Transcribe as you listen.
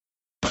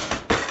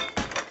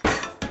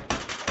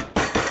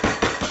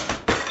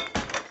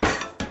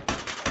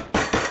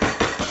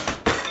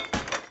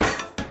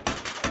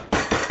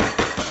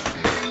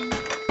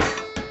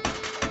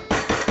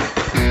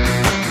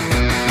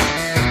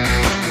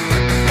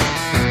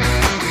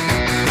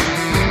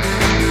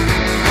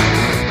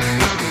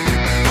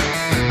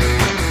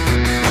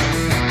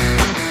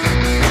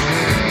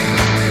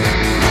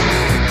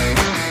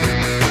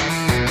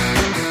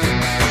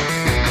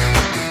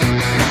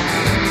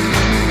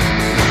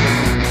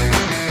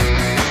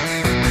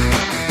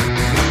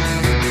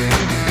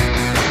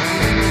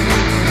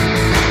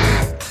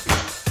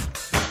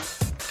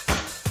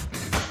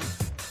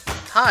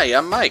Hi,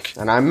 I'm Mike.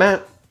 And I'm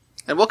Matt.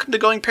 And welcome to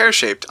Going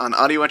Pear-Shaped on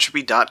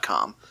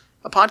audioentropy.com,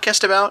 a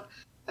podcast about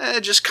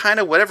just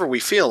kind of whatever we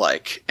feel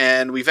like.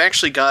 And we've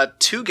actually got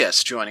two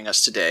guests joining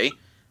us today.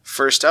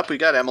 First up, we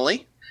got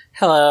Emily.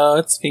 Hello,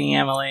 it's me,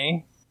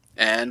 Emily.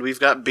 And we've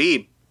got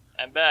Beeb.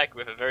 I'm back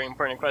with a very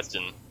important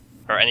question.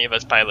 Are any of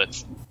us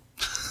pilots?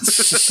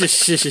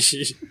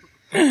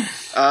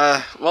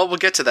 Well, we'll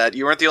get to that.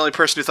 You weren't the only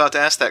person who thought to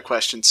ask that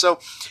question. So,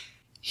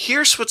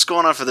 here's what's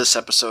going on for this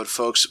episode,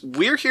 folks.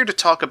 We're here to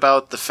talk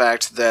about the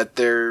fact that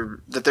there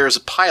is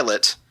a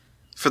pilot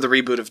for the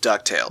reboot of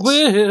Ducktales.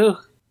 Woo!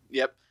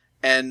 Yep.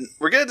 And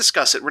we're going to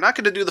discuss it. We're not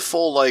going to do the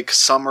full,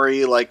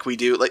 summary like we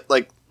do.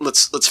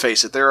 Let's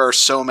face it, there are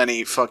so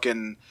many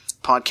fucking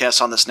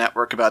podcasts on this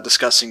network about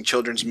discussing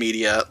children's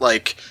media.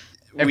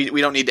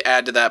 We don't need to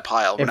add to that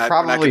pile. It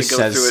probably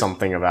says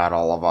something about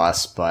all of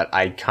us, but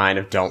I kind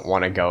of don't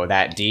want to go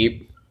that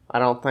deep, I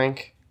don't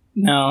think.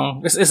 No,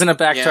 this isn't a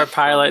backdoor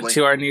pilot probably.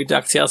 To our new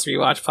DuckTales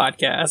Rewatch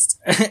podcast.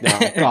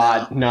 No,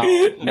 God, no.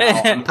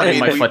 I'm putting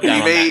my foot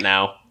down on that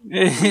now.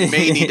 We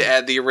may need to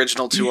add the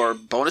original to our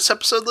bonus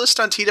episode list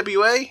on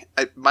TWA.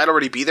 It might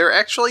already be there,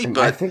 actually,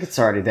 but... I think it's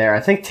already there. I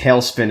think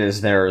Tailspin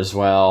is there as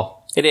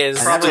well. It is.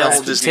 Probably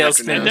all Disney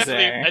Tailspin is I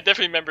there.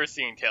 definitely remember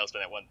seeing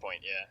Tailspin at one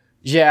point, yeah.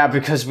 Yeah,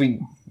 because we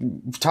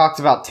talked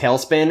about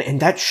Tailspin, and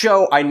that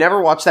show, I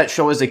never watched that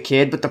show as a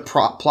kid, but the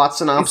plot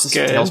synopsis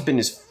of Tailspin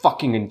is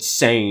fucking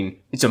insane.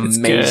 It's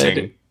amazing.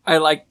 Good. I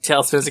liked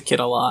Tailspin as a kid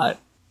a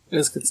lot. It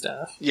was good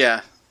stuff.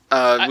 Yeah.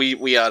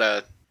 We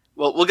oughta...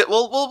 Well, we'll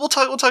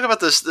talk about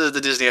this the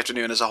Disney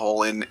afternoon as a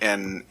whole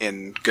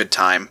in good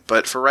time.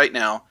 But for right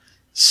now,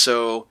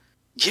 so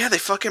yeah, they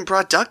fucking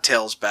brought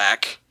DuckTales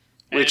back,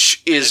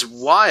 which is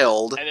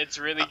wild, and it's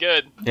really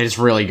good. It is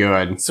really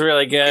good. It's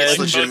really good. It's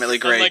legitimately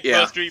great. Unlike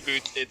Yeah, most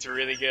reboots, it's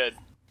really good.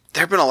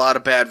 There have been a lot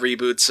of bad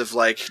reboots of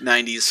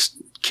 '90s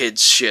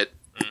kids shit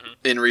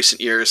in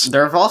recent years.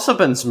 There have also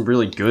been some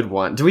really good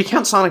ones. Do we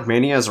count Sonic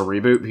Mania as a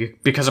reboot?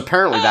 Because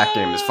apparently that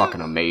game is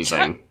fucking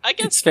amazing. I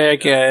guess It's very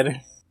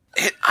good.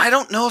 I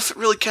don't know if it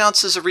really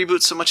counts as a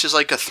reboot so much as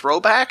a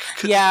throwback.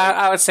 Yeah,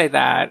 I would say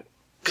that.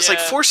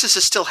 Because Forces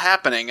is still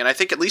happening, and I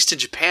think at least in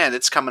Japan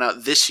it's coming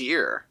out this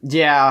year.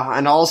 Yeah,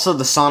 and also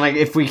the Sonic,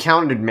 if we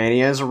counted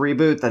Mania as a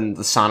reboot, then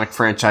the Sonic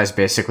franchise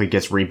basically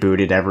gets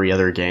rebooted every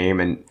other game,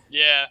 and...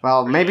 Yeah.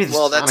 Well, maybe the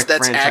Sonic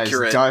that's franchise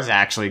accurate. does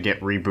actually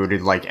get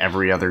rebooted like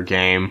every other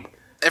game.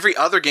 Every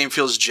other game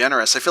feels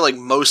generous. I feel like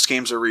most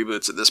games are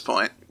reboots at this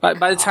point. But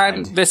by the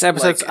time this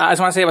episode's... I just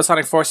want to say about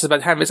Sonic Forces, by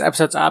the time this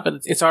episode's up,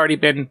 it's already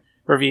been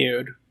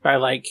reviewed by,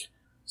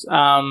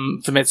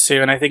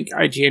 Famitsu, and I think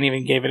IGN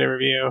even gave it a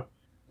review.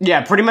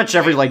 Yeah, pretty much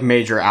every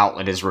major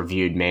outlet has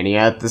reviewed Mania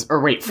at this.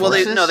 Or wait,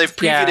 Forces? Well, they've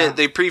previewed it.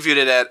 They previewed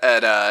it at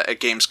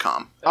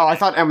Gamescom. Oh, I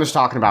thought Em was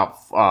talking about.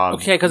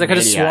 Okay, because I could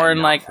have Mania,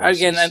 sworn not Forces.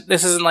 again,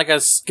 this isn't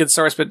a good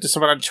source, but just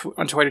someone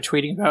on Twitter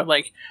tweeting about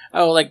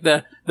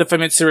the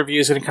Famitsu review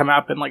is going to come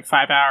up in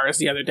 5 hours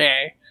the other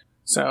day.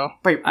 So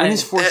wait, when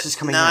is Forces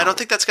coming out? No, I don't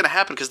think that's going to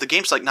happen because the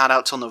game's not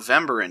out till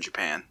November in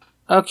Japan.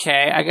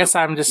 Okay, I guess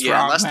I'm just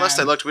wrong. Yeah, last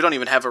I looked, we don't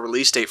even have a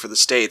release date for the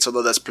States,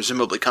 although that's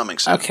presumably coming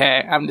soon.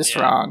 Okay, I'm just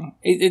wrong.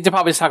 They'll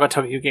probably just talk about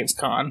Tokyo Games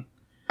Con.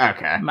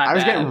 Okay. I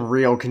was getting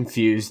real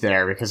confused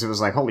there because it was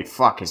holy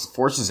fuck, is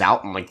Forces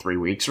out in 3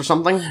 weeks or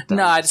something?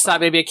 No, I just thought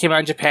maybe it came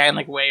out in Japan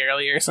way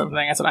earlier or something.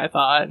 That's what I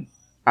thought.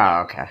 Oh,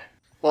 okay.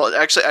 Well,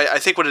 actually, I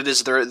think what it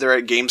is, they're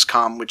at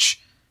Gamescom,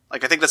 which, I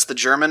think that's the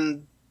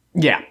German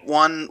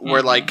one,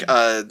 where,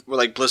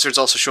 Blizzard's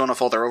also showing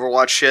off all their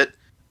Overwatch shit.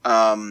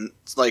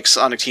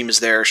 Sonic Team is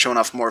there showing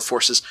off more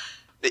Forces.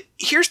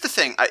 Here's the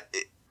thing.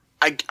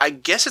 I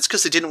guess it's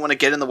because they didn't want to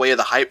get in the way of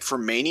the hype for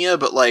Mania,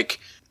 but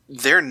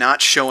they're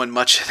not showing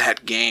much of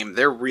that game.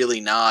 They're really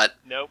not.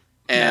 Nope.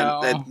 And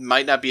that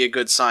might not be a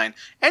good sign.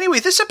 Anyway,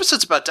 this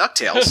episode's about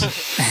DuckTales.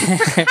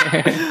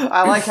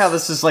 I like how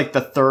this is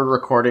the third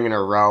recording in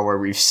a row where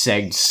we've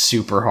segged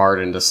super hard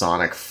into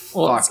Sonic.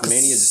 Fuck,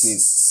 Mania just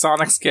needs...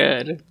 Sonic's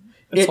good.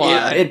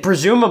 It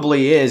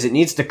presumably is. It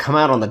needs to come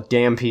out on the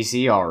damn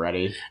PC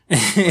already.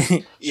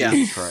 Yeah.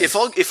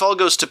 If all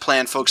goes to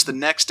plan, folks, the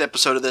next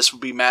episode of this will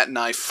be Matt and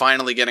I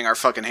finally getting our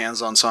fucking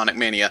hands on Sonic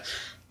Mania.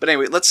 But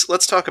anyway, let's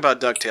talk about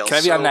DuckTales. Can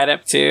I be on that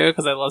app too?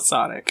 Because I love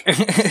Sonic.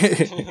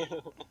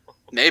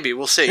 Maybe,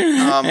 we'll see.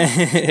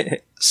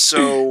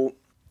 So,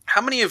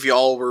 how many of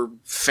y'all were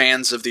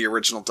fans of the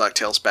original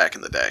DuckTales back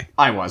in the day?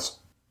 I was.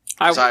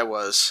 I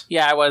was.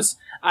 Yeah, I was.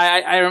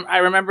 I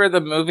remember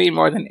the movie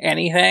more than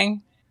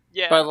anything.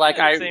 Yeah, but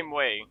the same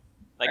way.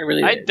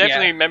 I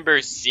definitely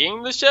remember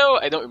seeing the show.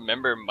 I don't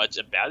remember much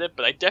about it,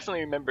 but I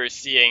definitely remember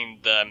seeing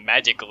the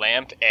magic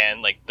lamp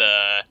and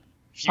the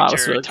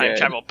future really time good.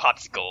 travel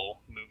popsicle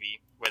movie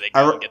where they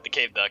go and get the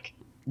cave duck.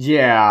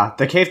 Yeah,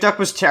 the cave duck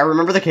was. I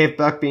remember the cave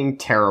duck being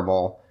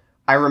terrible.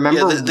 I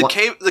remember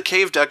the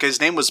cave duck.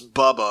 His name was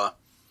Bubba.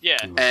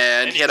 Yeah,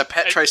 and he had a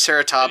pet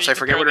Triceratops. I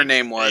forget what her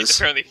name was. He's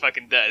apparently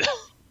fucking dead.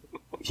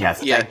 That's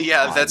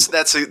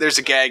there's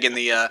a gag in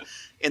the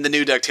in the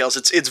new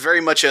DuckTales, it's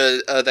very much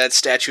that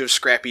statue of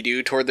Scrappy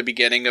Doo toward the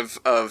beginning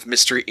of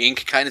Mystery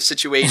Inc. kind of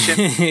situation,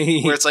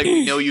 where it's like,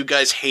 we know you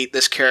guys hate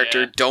this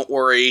character. Yeah. Don't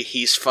worry,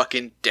 he's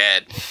fucking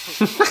dead.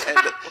 And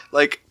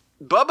like,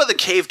 Bubba the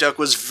Cave Duck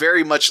was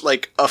very much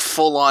like a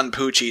full-on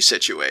Poochie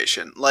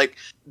situation. Like,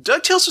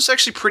 DuckTales was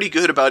actually pretty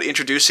good about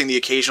introducing the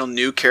occasional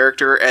new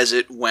character as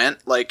it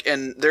went. Like,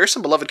 and there are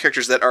some beloved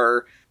characters that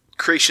are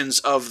creations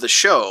of the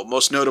show,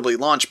 most notably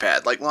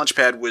Launchpad. Like,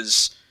 Launchpad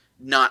was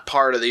not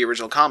part of the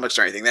original comics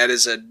or anything. That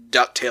is a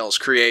DuckTales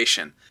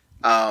creation.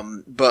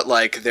 But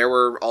like, there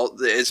were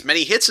as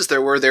many hits as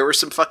there were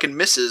some fucking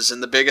misses,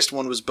 and the biggest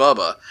one was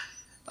Bubba.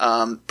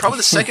 Probably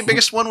the second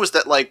biggest one was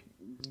that like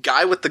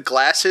guy with the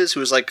glasses who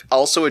was like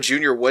also a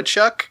junior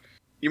woodchuck.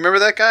 You remember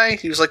that guy?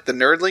 He was like the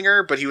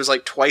nerdlinger, but he was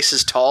like twice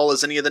as tall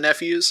as any of the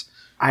nephews.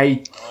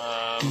 I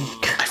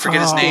forget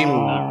his name.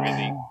 Not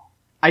really.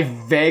 I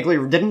vaguely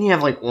didn't he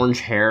have like orange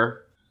hair?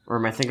 Or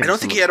am I thinking? I don't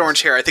think he had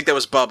orange hair. I think that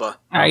was Bubba.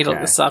 I look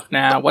this up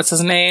now. What's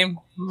his name?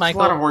 Michael.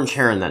 There's a lot of orange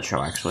hair in that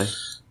show, actually.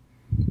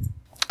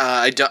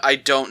 I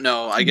don't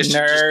know. I guess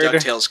just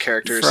DuckTales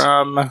characters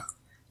from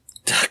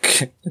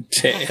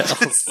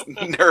DuckTales.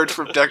 Nerd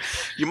from Duck.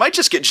 You might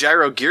just get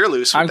Gyro Gear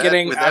Loose. I'm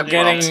getting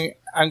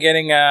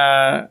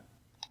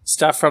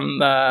stuff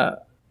from a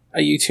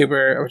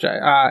YouTuber, which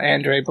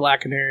Andre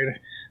Black Nerd.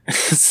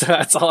 So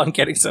that's all I'm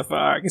getting so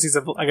far. I guess he's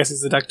a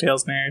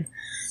DuckTales nerd.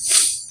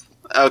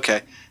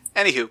 Okay.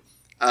 Anywho,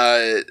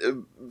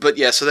 but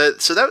yeah, so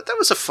that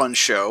was a fun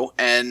show,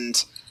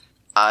 and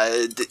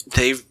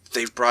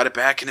they've brought it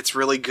back, and it's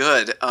really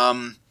good.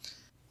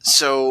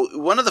 So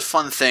one of the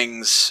fun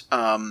things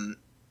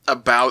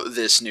about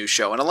this new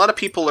show, and a lot of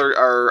people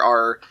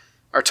are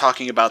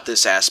talking about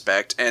this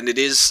aspect, and it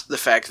is the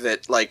fact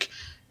that like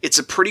it's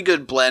a pretty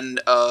good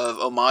blend of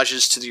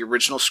homages to the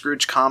original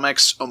Scrooge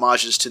comics,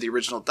 homages to the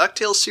original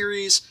DuckTales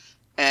series,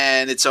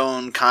 and its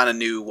own kind of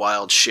new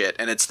wild shit.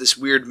 And it's this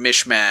weird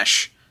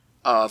mishmash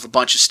of a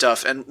bunch of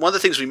stuff. And one of the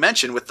things we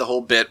mentioned with the whole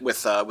bit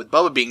with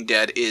Bubba being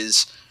dead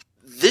is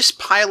this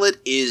pilot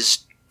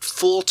is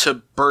full to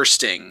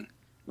bursting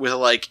with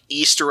like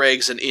Easter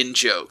eggs and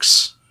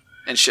in-jokes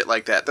and shit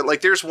like that. That like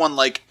there's one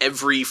like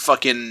every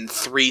fucking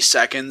 3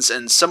 seconds,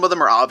 and some of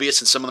them are obvious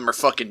and some of them are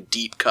fucking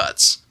deep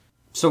cuts.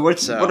 So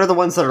what are the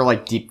ones that are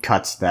like deep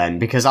cuts then?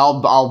 Because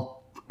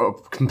I'll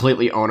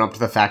completely own up to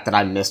the fact that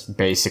I missed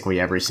basically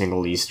every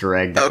single Easter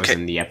egg that was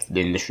in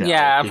the show.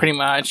 Yeah, pretty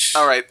much.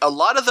 All right, a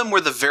lot of them were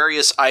the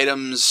various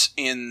items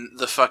in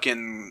the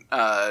fucking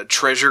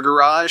treasure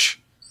garage.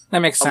 That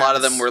makes sense. A lot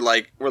of them were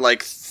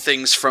like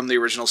things from the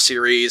original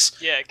series.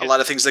 Yeah, a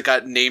lot of things that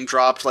got name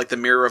dropped, like the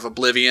Mirror of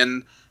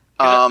Oblivion.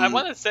 I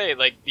want to say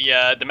like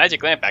the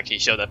magic lamp actually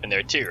showed up in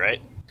there too,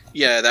 right?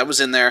 Yeah, that was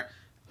in there.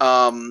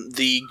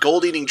 The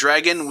gold-eating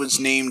dragon was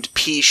named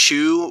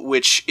Pichu,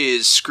 which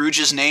is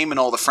Scrooge's name in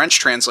all the French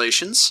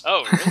translations.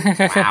 Oh,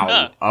 really?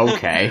 Wow.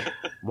 Okay.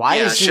 Why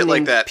is he shit like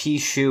named that.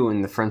 Pichu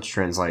in the French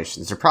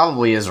translations? There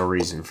probably is a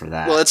reason for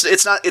that. Well,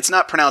 it's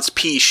not pronounced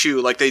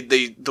Pichu. Like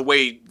the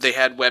way they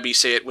had Webby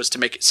say it was to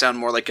make it sound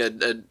more like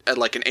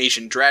like an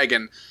Asian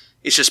dragon.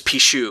 It's just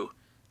Pichu,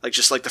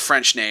 just like the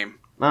French name.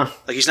 Like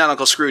he's not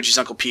Uncle Scrooge, he's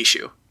Uncle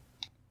Pichu.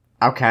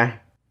 Okay.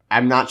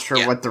 I'm not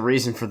sure what the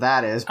reason for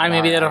that is.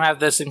 Maybe they don't have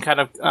this in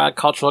kind of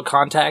cultural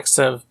context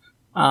of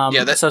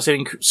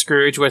associating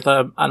Scrooge with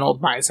an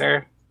old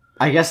miser.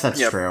 I guess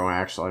that's true,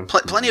 actually.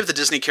 Plenty of the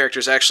Disney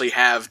characters actually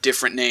have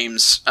different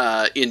names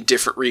in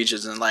different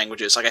regions and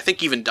languages. Like, I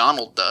think even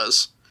Donald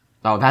does.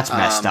 Oh, that's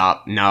messed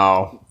up.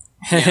 No.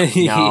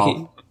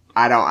 No.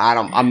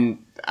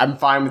 I'm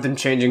fine with them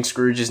changing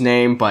Scrooge's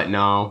name, but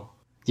no.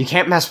 You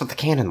can't mess with the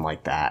canon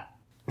like that.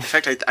 In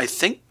fact, I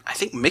think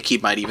Mickey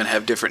might even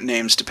have different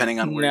names depending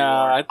on where you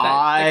are.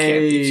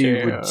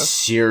 I would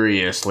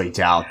seriously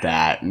doubt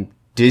that.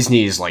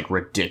 Disney is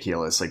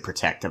ridiculously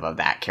protective of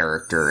that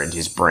character and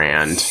his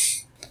brand.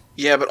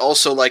 Yeah, but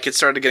also it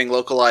started getting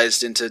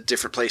localized into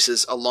different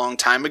places a long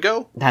time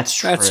ago. That's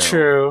true. That's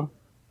true.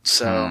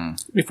 So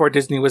before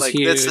Disney was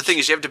huge. That's the thing,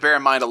 is you have to bear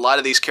in mind a lot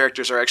of these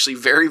characters are actually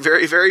very,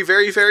 very, very,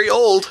 very, very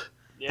old.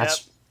 Yep,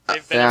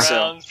 they've been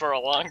around for a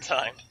long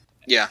time.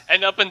 Yeah.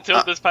 And up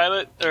until this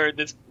pilot, or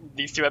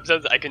these 2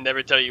 episodes, I could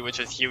never tell you which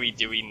was Huey,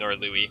 Dewey, nor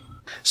Louie.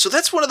 So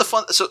that's one of the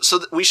fun... So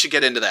we should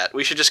get into that.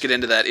 We should just get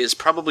into that. Is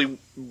probably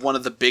one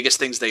of the biggest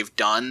things they've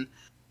done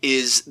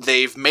is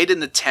they've made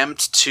an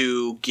attempt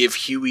to give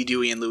Huey,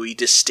 Dewey, and Louie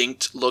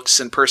distinct looks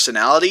and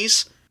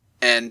personalities.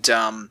 And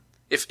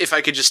if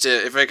I could just be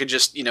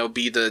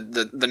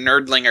the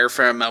nerdlinger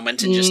for a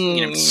moment and just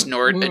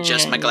snort,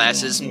 adjust my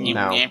glasses.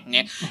 No.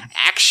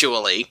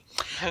 Actually,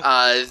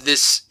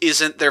 this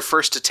isn't their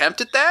first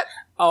attempt at that.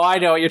 Oh, I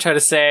know what you're trying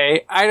to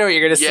say. I know what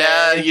you're going to say.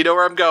 Yeah, you know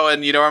where I'm going.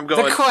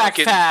 The Quack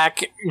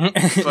Pack.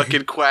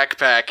 Fucking Quack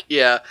Pack.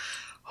 Yeah.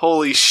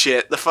 Holy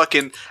shit.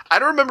 I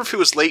don't remember if it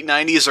was late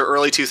 90s or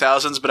early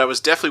 2000s, but I was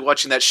definitely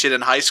watching that shit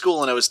in high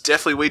school, and I was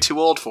definitely way too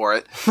old for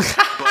it. But,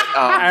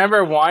 I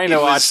remember wanting to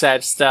watch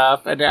that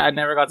stuff, and I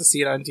never got to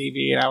see it on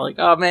TV, and I'm like,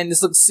 oh man,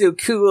 this looks so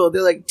cool.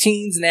 They're like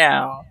teens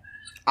now.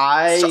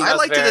 I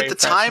liked it at the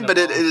time, but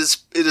it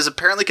is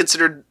apparently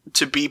considered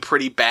to be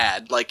pretty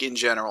bad, like in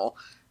general.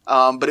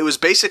 But it was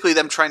basically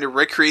them trying to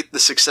recreate the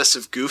success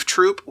of Goof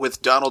Troop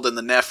with Donald and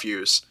the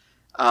nephews.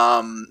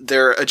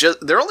 Their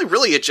only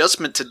really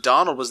adjustment to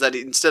Donald was that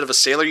instead of a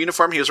sailor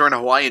uniform, he was wearing a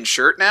Hawaiian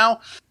shirt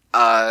now.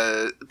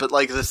 But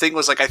like the thing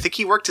was, like, I think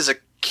he worked as a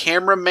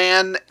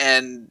cameraman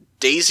and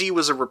Daisy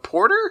was a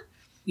reporter.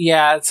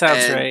 Yeah, it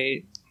sounds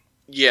right.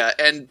 Yeah,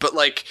 but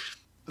like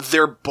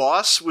their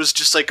boss was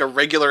just like a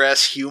regular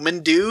ass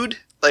human dude.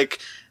 Like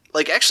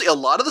actually a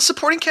lot of the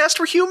supporting cast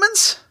were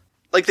humans.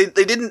 Like they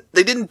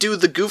didn't do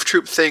the Goof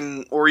Troop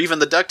thing or even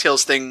the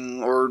Ducktales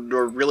thing or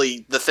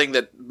really the thing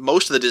that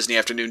most of the Disney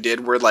Afternoon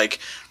did, where like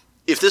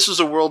if this was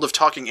a world of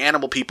talking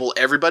animal people,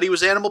 everybody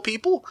was animal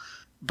people,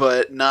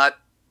 but not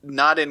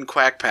in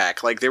Quack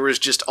Pack. Like there was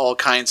just all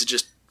kinds of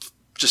just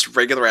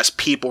regular ass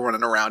people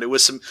running around. It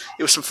was some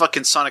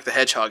fucking Sonic the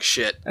Hedgehog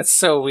shit. That's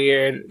so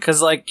weird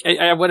because like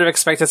I would have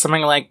expected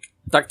something like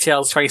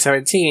DuckTales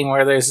 2017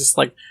 where there's just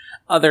like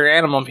other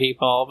animal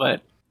people,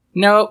 but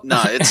nope.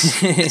 No,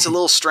 it's a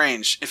little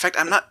strange. In fact,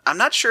 I'm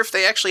not sure if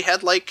they actually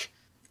had like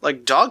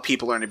dog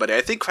people or anybody.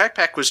 I think Quack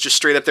Pack was just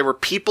straight up there were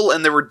people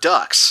and there were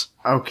ducks.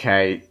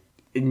 Okay.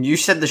 And you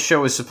said the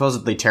show was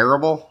supposedly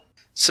terrible?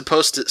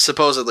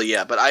 Supposedly,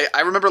 yeah. But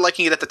I remember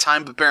liking it at the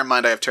time, but bear in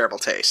mind I have terrible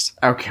taste.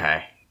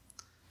 Okay.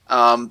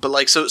 But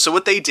like so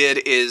what they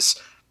did is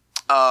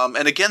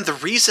and again the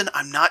reason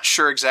I'm not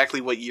sure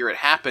exactly what year it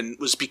happened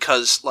was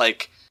because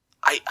like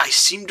I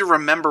seem to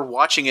remember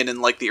watching it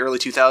in like the early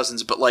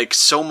 2000s, but like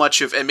so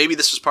much of, and maybe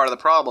this was part of the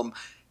problem,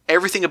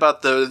 everything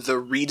about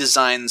the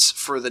redesigns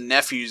for the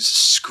nephews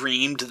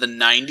screamed the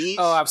 90s.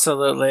 Oh,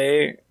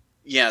 absolutely.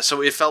 Yeah,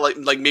 so it felt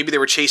like maybe they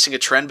were chasing a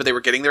trend, but they were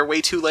getting there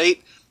way too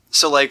late.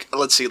 So like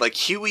let's see, like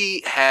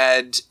Huey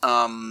had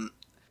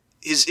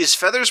his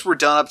feathers were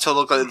done up to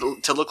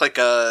look like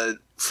a,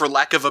 for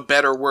lack of a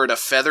better word, a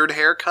feathered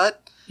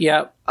haircut.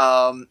 Yep.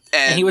 And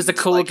he was the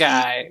cool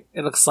guy.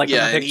 It looks like in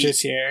the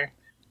pictures here.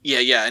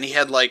 Yeah, and he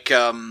had like he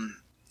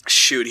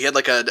had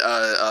like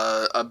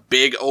a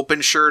big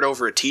open shirt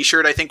over a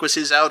t-shirt, I think was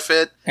his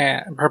outfit.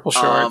 Yeah, and purple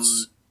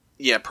shorts.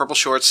 Purple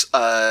shorts.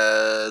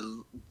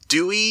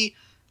 Dewey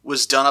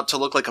was done up to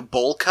look like a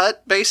bowl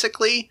cut,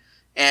 basically,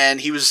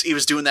 and he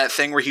was doing that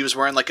thing where he was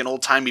wearing like an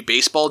old-timey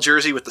baseball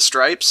jersey with the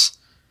stripes.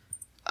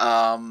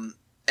 And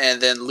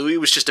then Louie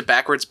was just a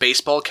backwards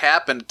baseball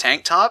cap and a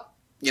tank top,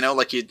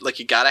 like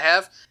you gotta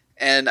have.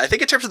 And I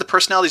think in terms of the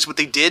personalities, what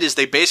they did is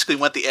they basically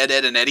went the Ed,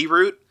 Edd, and Eddie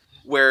route,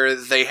 where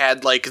they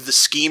had like the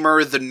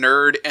schemer, the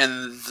nerd,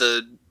 and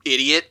the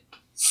idiot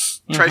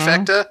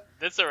trifecta.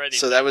 That's already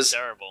that was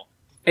terrible.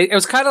 It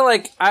was kind of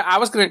like I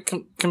was going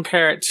to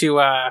compare it to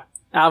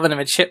Alvin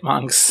and the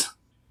Chipmunks.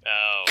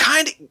 Oh,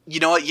 kind of. You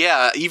know what?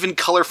 Yeah, even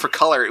color for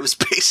color, it was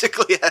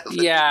basically Alvin and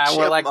the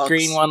where like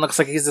green one looks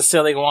like he's the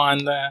silly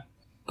one, the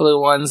blue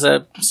one's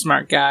a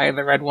smart guy, and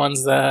the red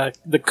one's the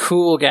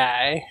cool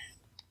guy.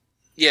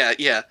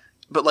 Yeah.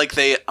 But like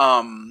they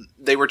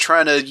were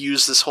trying to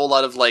use this whole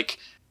lot of like,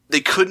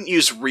 they couldn't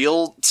use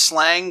real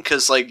slang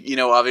because like,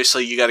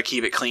 obviously you got to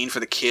keep it clean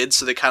for the kids,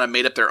 so they kind of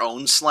made up their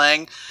own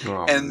slang.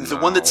 The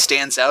one that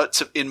stands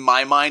out in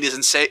my mind is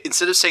instead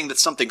of saying that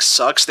something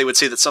sucks, they would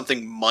say that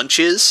something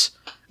munches.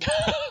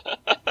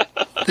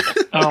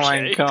 Oh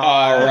my god!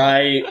 All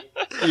right,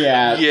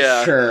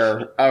 yeah,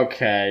 sure,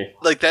 okay.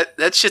 Like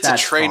that shit's a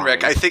train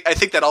wreck. I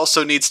think that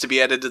also needs to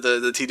be added to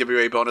the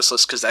TWA bonus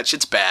list because that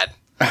shit's bad.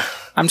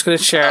 I'm just going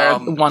to share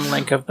one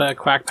link of the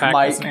Quack Pack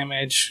as an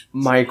image.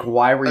 Mike,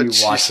 why were you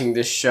watching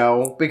this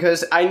show?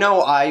 Because I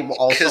know I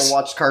also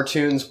watched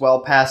cartoons well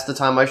past the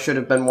time I should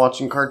have been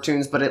watching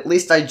cartoons, but at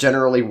least I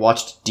generally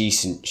watched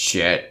decent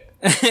shit.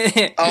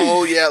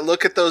 Oh, yeah,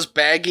 look at those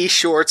baggy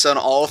shorts on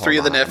all three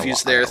of the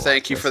nephews there.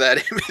 Thank you for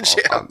that image.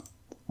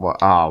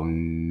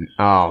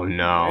 Oh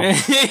no.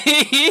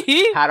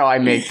 How do I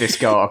make this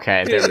go?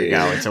 Okay, there we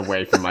go. It's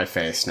away from my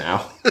face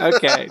now.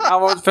 Okay, I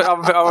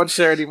won't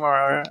share anymore.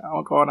 I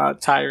won't go on a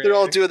tirade. They're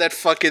all doing that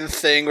fucking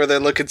thing where they're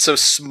looking so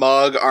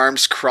smug,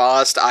 arms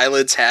crossed,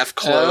 eyelids half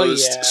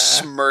closed,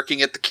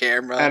 smirking at the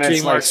camera. And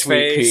it's like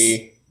Sweet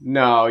Pea.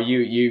 No,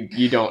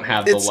 you don't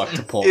have the luck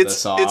to pull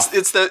this off.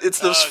 It's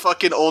those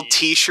fucking old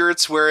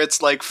T-shirts where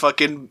it's like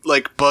fucking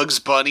like Bugs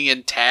Bunny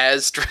and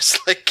Taz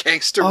dressed like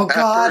gangster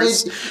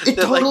rappers. Oh god, it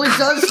totally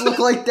does look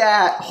like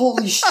that.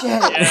 Holy shit!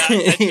 Yeah,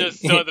 I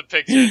just saw the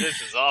picture.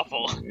 This is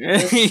awful.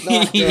 This is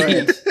not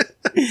good.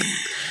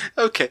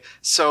 Okay,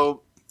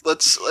 so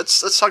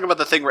let's talk about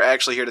the thing we're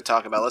actually here to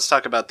talk about. Let's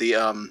talk about the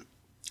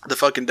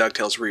fucking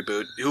DuckTales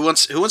reboot. Who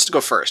wants to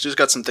go first? Who's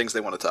got some things they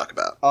want to talk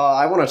about?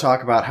 I want to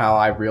talk about how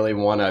I really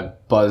want a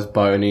Bugs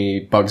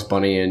Bunny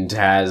and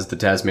Taz, the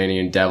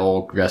Tasmanian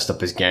Devil, dressed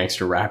up as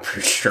gangster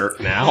rapper shirt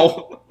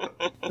now.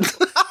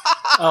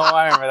 Oh,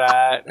 I remember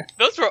that.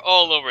 Those were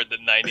all over the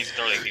 90s.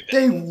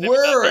 They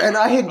were, and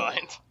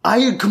I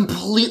had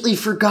completely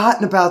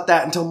forgotten about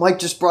that until Mike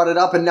just brought it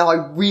up, and now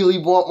I really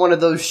want one of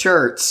those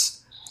shirts.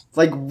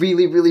 Like,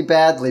 really, really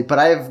badly. But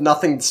I have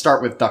nothing to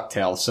start with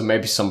DuckTales, so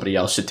maybe somebody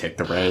else should take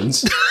the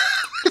reins.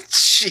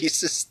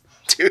 Jesus,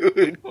 dude.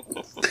 dude.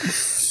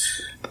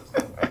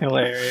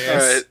 Hilarious. All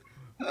right.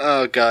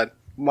 Oh god,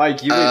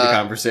 Mike, you lead the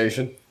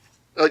conversation.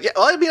 Yeah.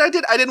 Well, I mean, I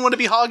didn't want to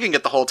be hogging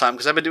it the whole time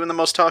because I've been doing the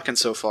most talking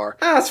so far.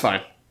 That's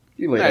fine.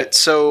 You lead All right. it.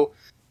 So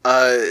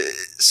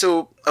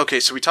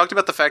we talked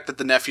about the fact that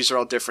the nephews are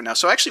all different now.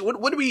 So actually,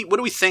 what do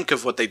we think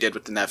of what they did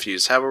with the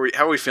nephews? How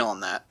are we feeling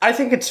that? I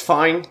think it's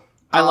fine.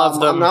 I love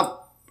them.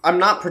 I'm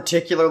not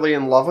particularly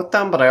in love with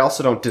them, but I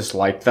also don't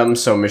dislike them,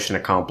 so mission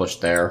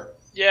accomplished there.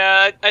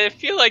 Yeah, I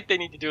feel like they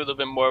need to do a little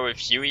bit more with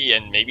Huey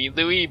and maybe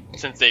Louie,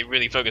 since they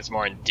really focus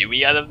more on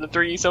Dewey out of the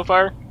three so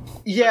far.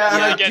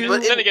 Yeah, Yeah,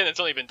 Then again, it's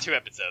only been 2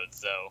 episodes,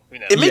 so who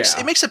knows?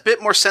 It makes a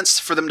bit more sense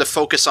for them to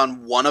focus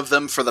on one of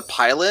them for the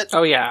pilot.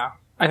 Oh yeah,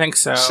 I think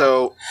so.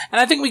 So,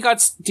 and I think we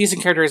got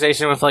decent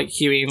characterization with like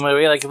Huey and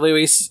Louie. Like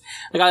Louie's,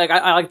 like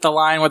I like the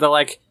line where they're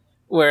like,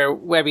 where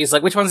Webby's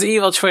like, which one's the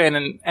evil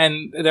twin?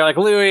 And they're like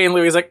Louie, and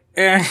Louie's like,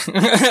 eh.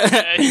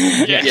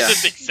 He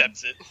just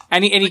accepts it.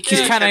 And he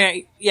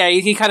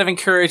kind of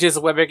encourages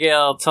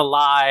Webbigail to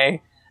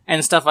lie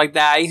and stuff like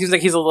that. He seems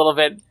like he's a little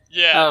bit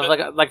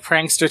like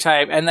prankster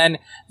type. And then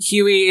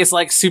Huey is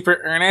like super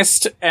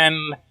earnest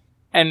and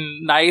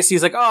nice.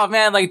 He's like, oh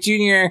man, like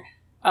Junior.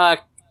 I'm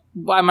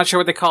not sure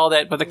what they called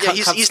it, but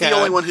he's the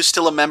only one who's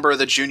still a member of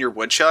the Junior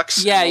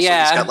Woodchucks. Yeah,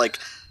 yeah.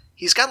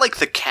 He's got like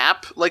the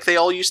cap like they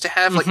all used to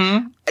have. Like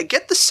I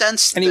get the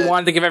sense, and he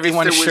wanted to give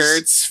everyone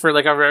shirts for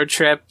like a road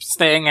trip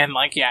thing, and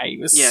like he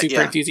was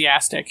super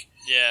enthusiastic.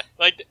 Yeah,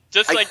 like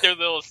like their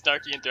little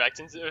snarky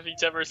interactions with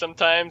each other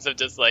sometimes of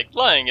just like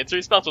lying. It's a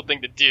responsible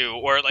thing to do,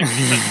 or like when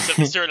he shove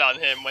the shirt on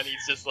him when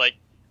he's just like,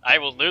 I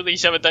will literally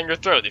shove it down your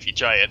throat if you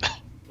try it.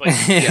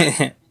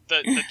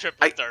 The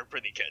triplets are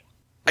pretty good.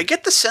 I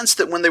get the sense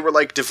that when they were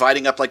like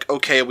dividing up, like,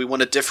 okay, we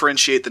want to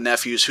differentiate the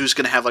nephews, who's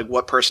going to have like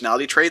what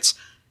personality traits.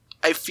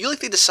 I feel like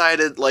they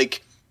decided,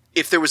 like,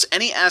 if there was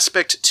any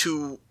aspect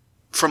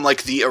from,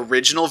 like, the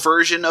original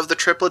version of the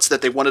triplets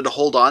that they wanted to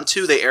hold on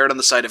to, they erred on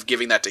the side of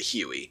giving that to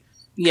Huey.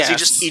 Yeah.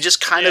 He just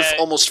kind of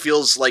almost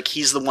feels like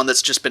he's the one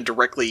that's just been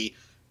directly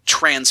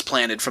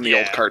transplanted from the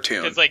old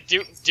cartoon. It's like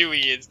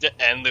Dewey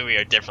and Louie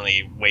are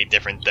definitely way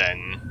different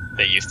than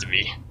they used to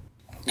be.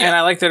 Yeah. And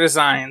I like their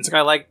designs. Like,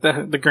 I like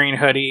the green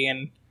hoodie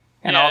and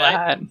all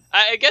that.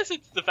 I guess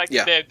it's the fact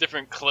that they have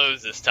different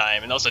clothes this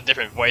time, and also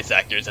different voice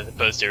actors as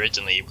opposed to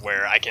originally,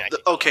 where I can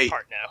actually tell them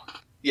apart now.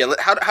 Yeah,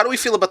 how do we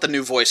feel about the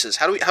new voices?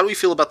 How do we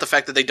feel about the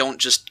fact that they don't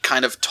just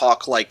kind of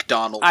talk like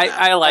Donald?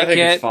 I like I think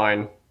it. It's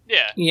fine.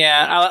 Yeah.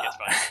 It's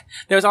fine.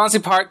 There was honestly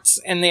parts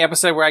in the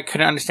episode where I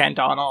couldn't understand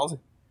Donald,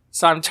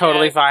 so I'm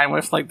totally fine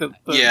with like the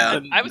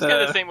I was kind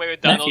of the same way with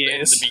Donald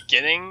in the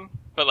beginning.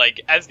 But,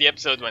 like, as the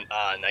episode went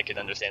on, I could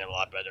understand him a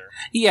lot better.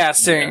 Yeah,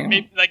 same.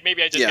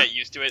 Maybe I just got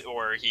used to it,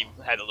 or he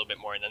had a little bit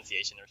more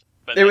enunciation or something.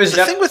 But it was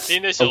the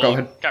initial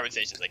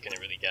conversations I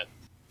couldn't really get.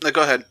 No,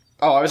 go ahead.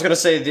 Oh, I was gonna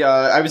say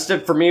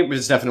for me it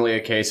was definitely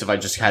a case of I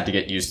just had to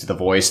get used to the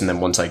voice, and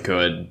then once I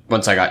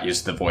got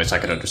used to the voice, I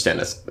could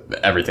understand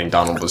everything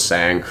Donald was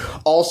saying.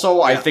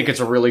 Also, I think it's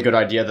a really good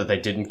idea that they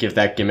didn't give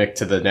that gimmick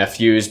to the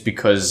nephews,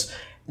 because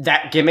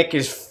that gimmick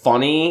is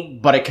funny,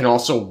 but it can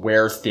also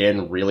wear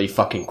thin really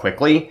fucking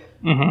quickly.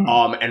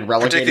 Mm-hmm. And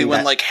relegating particularly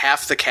when like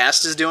half the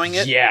cast is doing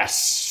it.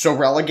 Yes, so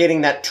relegating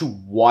that to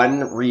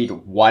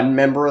one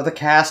member of the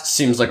cast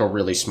seems like a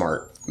really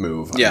smart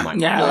move.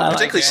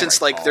 Particularly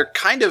since like they're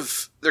kind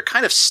of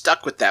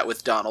stuck with that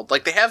with Donald.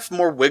 Like they have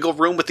more wiggle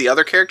room with the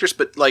other characters,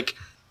 but like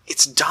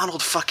it's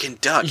Donald fucking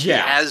Duck. Yeah.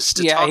 He has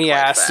to talk like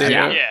that.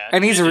 Yeah,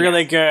 and he's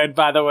really good.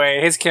 By the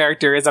way, his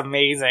character is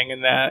amazing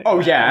in that.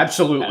 Oh yeah,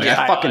 absolutely.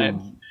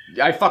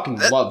 I fucking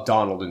love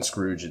Donald and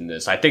Scrooge in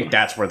this. I think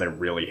that's where they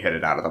really hit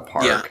it out of the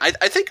park. Yeah, I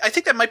think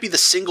that might be the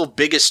single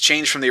biggest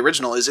change from the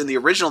original. Is in the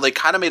original they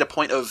kind of made a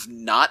point of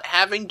not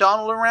having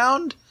Donald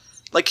around.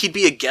 Like he'd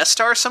be a guest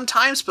star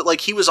sometimes, but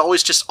like he was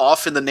always just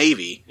off in the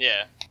Navy.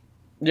 Yeah.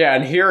 Yeah,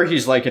 and here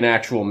he's like an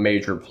actual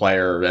major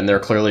player, and they're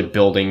clearly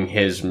building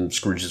his and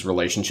Scrooge's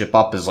relationship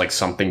up as like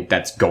something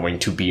that's going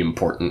to be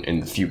important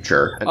in the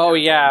future.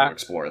 And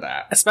explore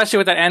that, especially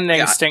with that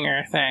ending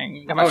stinger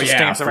thing. I'm not sure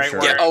sting's the right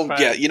word.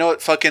 Yeah, you know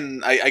what?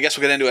 Fucking, I guess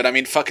we'll get into it. I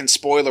mean, fucking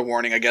spoiler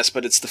warning, I guess,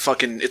 but it's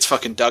fucking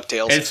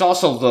Ducktales. It's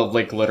also the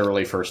like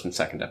literally first and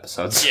second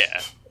episodes.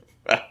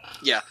 Yeah.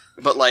 Yeah.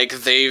 But, like,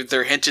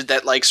 they're hinted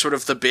that, like, sort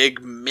of the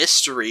big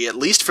mystery, at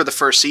least for the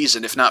first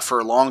season, if not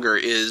for longer,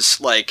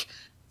 is, like,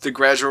 the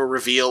gradual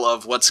reveal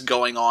of what's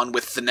going on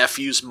with the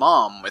nephew's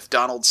mom, with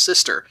Donald's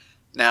sister.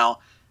 Now,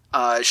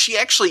 she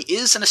actually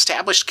is an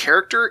established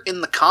character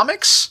in the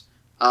comics.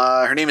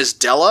 Her name is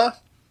Della.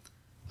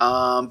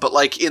 But,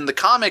 like, in the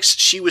comics,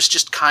 she was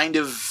just kind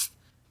of...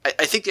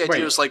 I think the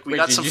idea was, like, we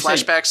got some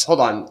flashbacks...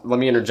 Hold on, let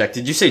me interject.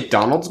 Did you say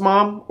Donald's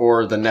mom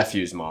or the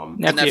nephew's mom?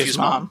 The nephew's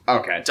mom.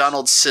 Okay.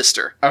 Donald's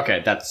sister.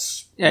 Okay,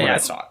 that's what I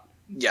thought.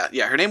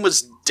 Yeah, her name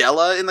was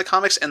Della in the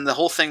comics, and the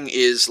whole thing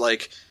is,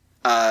 like...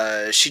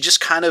 she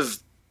just kind of...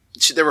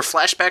 there were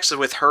flashbacks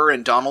with her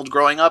and Donald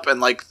growing up, and,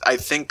 like, I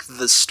think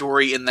the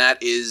story in that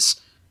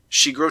is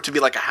she grew up to be,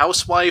 like, a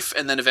housewife,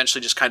 and then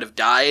eventually just kind of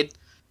died.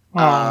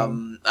 I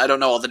don't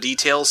know all the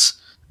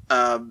details.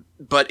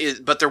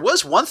 But there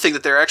was one thing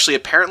that they're actually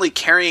apparently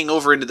carrying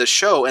over into the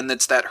show, and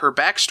that's that her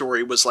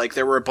backstory was like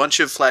there were a bunch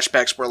of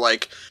flashbacks where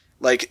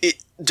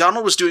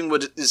Donald was doing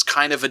what is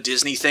kind of a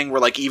Disney thing,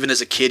 where like even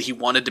as a kid he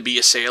wanted to be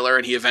a sailor,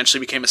 and he eventually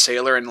became a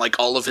sailor, and like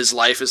all of his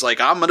life is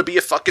like I'm gonna be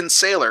a fucking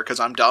sailor because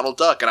I'm Donald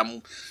Duck and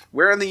I'm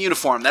wearing the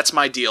uniform. That's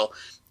my deal.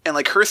 And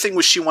like her thing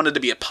was she wanted to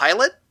be a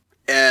pilot,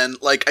 and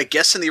like I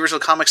guess in the original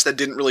comics that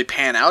didn't really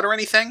pan out or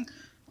anything.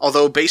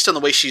 Although, based on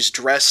the way she's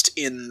dressed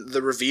in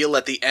the reveal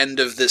at the end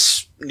of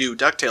this new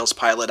DuckTales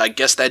pilot, I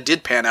guess that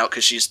did pan out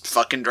because she's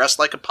fucking dressed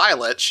like a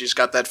pilot. She's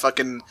got that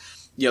fucking,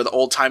 the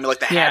old-timey, like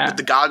the hat with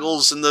the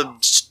goggles and the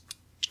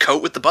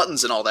coat with the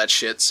buttons and all that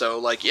shit. So,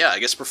 like, yeah, I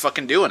guess we're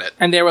fucking doing it.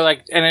 And they were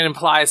like, and it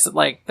implies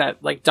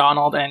that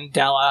Donald and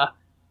Della,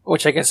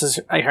 which I guess is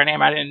her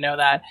name, I didn't know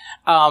that,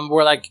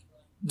 were like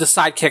the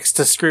sidekicks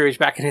to Scrooge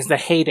back in the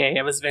heyday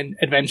of his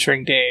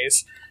adventuring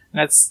days.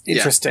 That's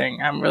interesting.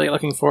 Yeah. I'm really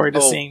looking forward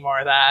to seeing more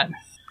of that.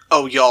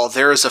 Oh, y'all,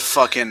 there is a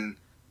fucking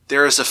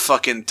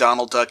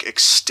Donald Duck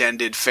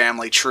extended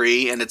family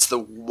tree, and it's the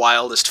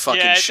wildest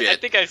fucking shit. I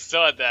think I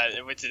saw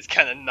that, which is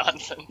kind of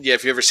nonsense. Yeah,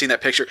 if you've ever seen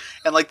that picture.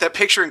 And, like, that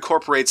picture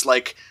incorporates,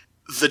 like,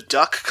 the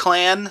Duck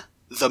clan,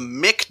 the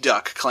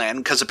McDuck clan,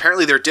 because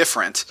apparently they're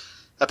different.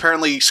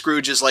 Apparently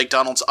Scrooge is, like,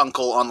 Donald's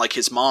uncle on, like,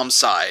 his mom's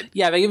side.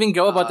 Yeah, they even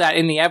go about that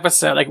in the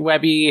episode. Like,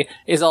 Webby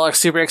is all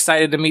super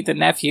excited to meet the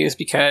nephews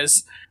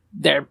because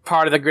they're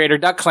part of the greater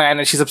Duck clan,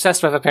 and she's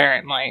obsessed with,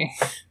 apparently.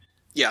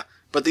 Yeah,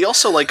 but the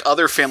also, like,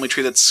 other family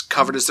tree that's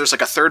covered is there's,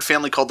 like, a third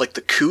family called, like,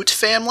 the Coot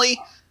family.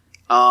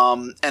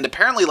 And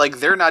apparently, like,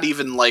 they're not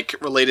even, like,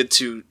 related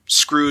to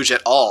Scrooge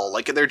at all.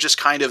 Like, they're just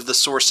kind of the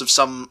source of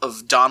some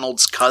of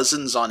Donald's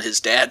cousins on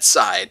his dad's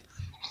side.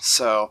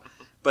 So,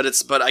 but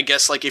I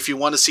guess, like, if you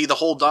want to see the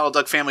whole Donald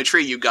Duck family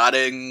tree, you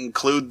gotta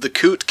include the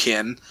Coot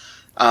kin.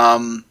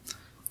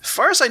 As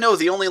far as I know,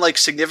 the only, like,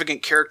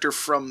 significant character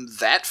from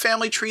that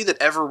family tree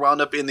that ever wound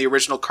up in the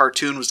original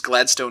cartoon was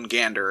Gladstone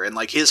Gander, and,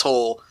 like, his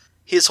whole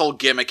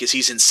gimmick is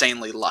he's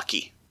insanely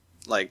lucky.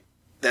 Like,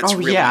 that's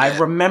really I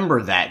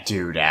remember that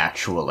dude,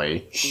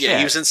 actually. Shit. Yeah,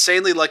 he was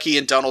insanely lucky,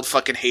 and Donald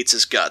fucking hates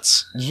his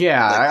guts.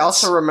 Yeah, like, I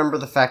also remember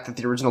the fact that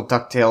the original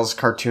DuckTales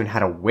cartoon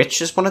had a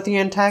witch as one of the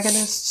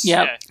antagonists.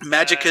 Yep. Yeah.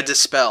 Magica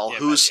Dispel,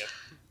 who's...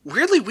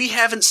 Weirdly, we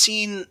haven't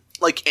seen...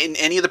 like, in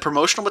any of the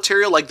promotional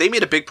material, like, they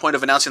made a big point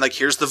of announcing, like,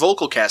 here's the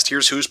vocal cast,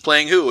 here's who's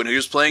playing who, and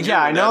who's playing who.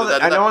 Yeah, I know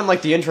I know in,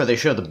 like, the intro they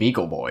show the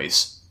Beagle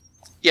Boys.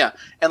 Yeah,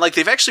 and, like,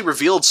 they've actually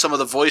revealed some of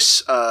the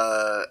voice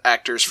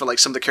actors for, like,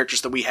 some of the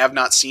characters that we have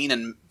not seen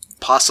and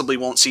possibly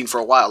won't see for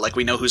a while. Like,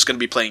 we know who's going to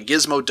be playing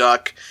Gizmo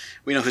Duck,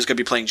 we know who's going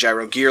to be playing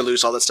Gyro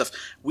Gearloose, all that stuff.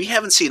 We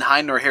haven't seen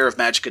hide nor hair of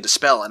Magica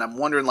Dispel, and I'm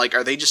wondering, like,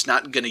 are they just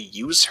not going to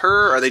use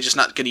her? Are they just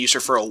not going to use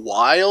her for a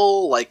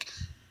while? Like,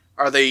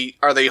 are they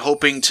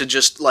hoping to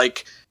just,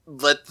 like...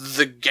 let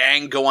the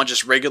gang go on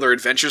just regular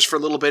adventures for a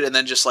little bit and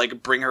then just,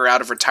 like, bring her out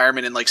of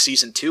retirement in, like,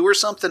 season 2 or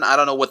something? I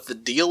don't know what the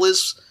deal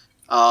is.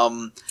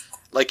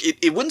 Like,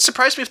 it wouldn't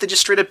surprise me if they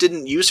just straight up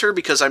didn't use her,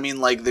 because, I mean,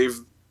 like, they've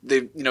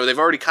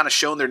already kind of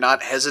shown they're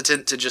not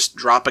hesitant to just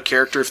drop a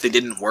character if they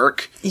didn't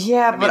work.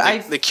 Yeah,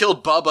 but they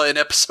killed Bubba in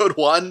episode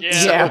 1.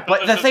 Yeah,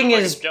 but the thing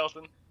is,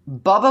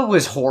 Bubba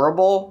was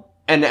horrible,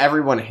 and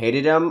everyone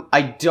hated him.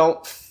 I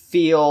don't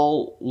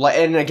feel like,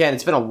 and again,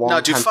 it's been a long time.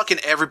 No, dude, fucking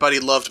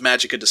everybody loved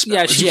Magica Dispel.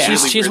 Yeah,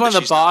 she's one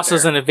of the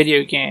bosses in a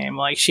video game.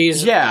 Like,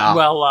 she's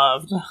well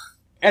loved.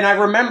 And I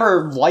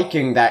remember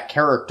liking that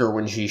character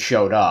when she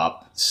showed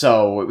up.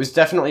 So it was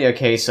definitely a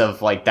case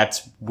of, like,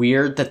 that's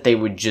weird that they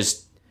would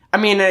just... I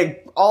mean,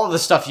 all of the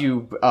stuff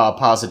you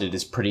posited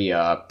is pretty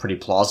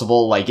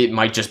plausible. Like, it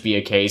might just be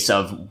a case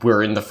of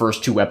we're in the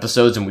first 2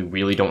 episodes and we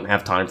really don't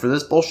have time for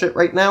this bullshit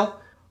right now.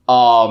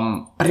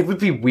 But it would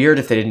be weird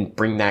if they didn't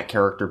bring that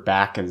character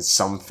back in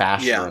some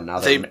fashion or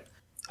another.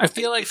 I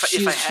feel like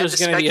if I had to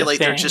speculate,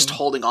 they're just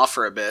holding off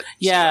for a bit.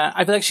 Yeah, so.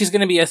 I feel like she's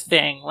going to be a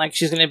thing. Like,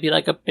 she's going to be,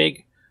 like, a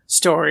big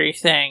story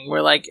thing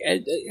where, like,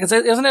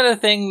 isn't it a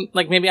thing,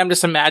 like, maybe I'm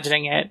just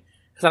imagining it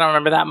because I don't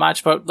remember that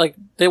much, but, like,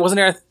 wasn't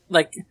there,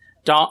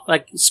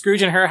 like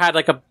Scrooge and her had,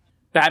 like, a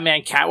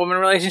Batman-Catwoman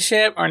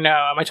relationship, or no?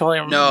 Am I totally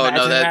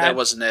imagining that? That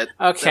wasn't it.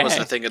 Okay. That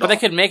wasn't a thing at all. But they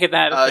could make it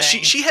that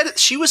thing.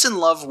 She was in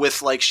love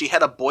with, like, she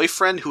had a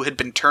boyfriend who had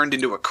been turned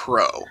into a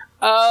crow.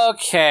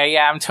 Okay,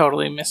 yeah, I'm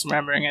totally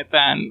misremembering it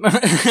then.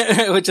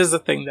 Which is a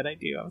thing that I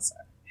do, I'm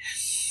sorry.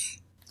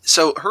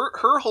 So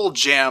her whole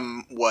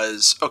jam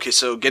was... Okay,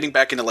 so getting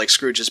back into, like,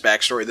 Scrooge's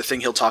backstory, the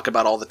thing he'll talk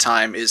about all the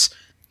time is...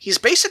 He's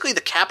basically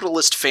the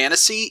capitalist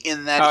fantasy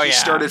in that he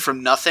started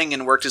from nothing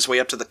and worked his way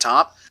up to the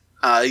top.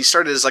 He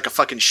started as, like, a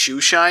fucking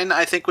shoe shine,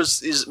 I think was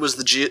the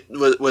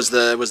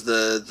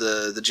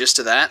gist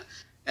of that.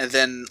 And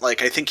then,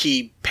 like, I think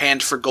he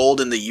panned for gold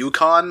in the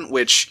Yukon,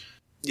 which,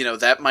 you know,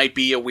 that might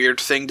be a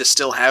weird thing to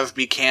still have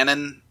be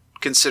canon,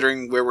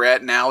 considering where we're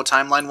at now,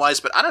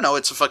 timeline-wise. But I don't know,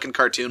 it's a fucking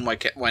cartoon, why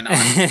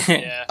not?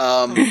 Yeah.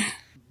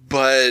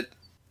 But,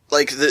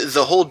 like,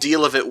 the whole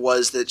deal of it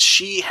was that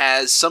she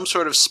has some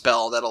sort of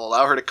spell that'll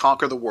allow her to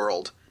conquer the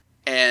world.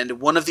 And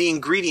one of the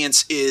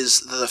ingredients is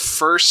the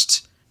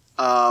first...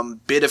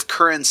 bit of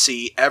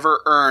currency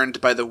ever earned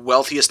by the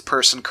wealthiest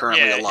person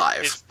currently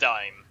alive. His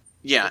dime.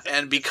 Yeah,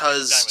 and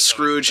because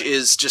Scrooge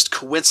is just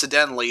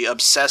coincidentally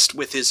obsessed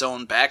with his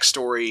own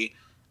backstory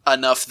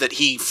enough that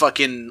he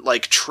fucking,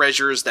 like,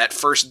 treasures that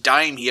first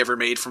dime he ever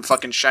made from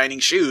fucking shining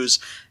shoes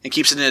and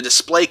keeps it in a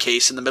display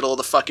case in the middle of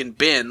the fucking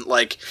bin,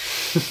 like,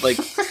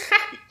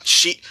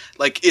 she,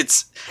 like,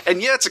 it's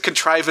a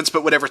contrivance,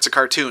 but whatever, it's a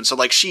cartoon, so,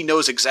 like, she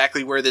knows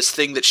exactly where this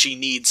thing that she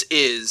needs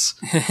is,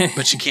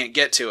 but she can't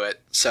get to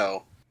it,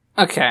 so.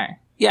 Okay.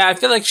 Yeah, I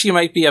feel like she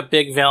might be a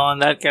big villain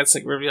that gets,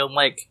 like, revealed,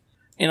 like,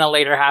 in a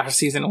later half of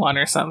season 1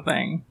 or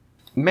something.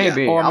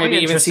 Maybe. Or maybe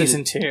even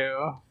season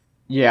 2.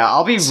 Yeah,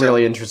 I'll be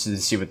really interested to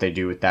see what they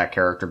do with that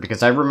character,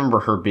 because I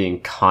remember her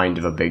being kind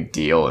of a big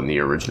deal in the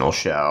original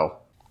show.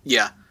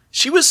 Yeah.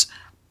 She was,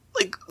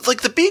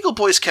 like the Beagle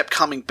Boys kept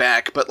coming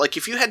back, but, like,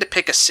 if you had to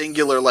pick a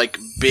singular, like,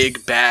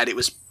 big bad, it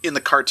was, in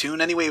the cartoon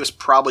anyway, it was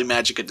probably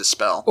Magica De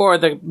Spell. Or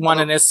the one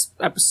in this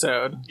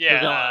episode.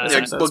 Yeah.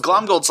 Well,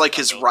 Glomgold's, like,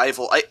 his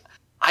rival.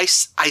 I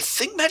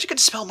think Magica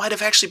De Spell might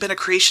have actually been a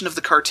creation of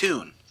the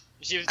cartoon.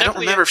 I don't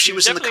remember if she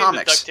was in the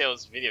comics. The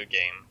Ducktales video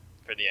game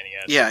for the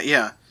NES.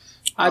 Yeah.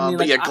 I mean,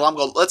 but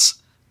Glomgold,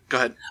 go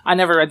ahead. I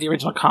never read the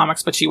original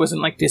comics, but she was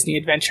in, like, Disney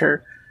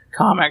Adventure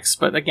comics,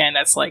 but again,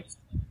 that's, like,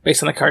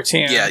 based on the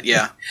cartoon.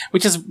 Yeah.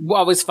 Which is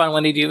always fun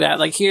when they do that.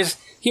 Like, here's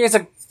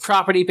a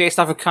property based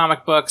off of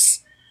comic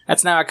books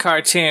that's now a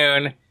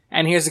cartoon,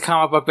 and here's a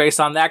comic book based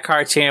on that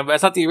cartoon, but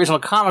it's not the original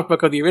comic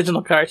book of the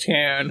original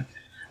cartoon.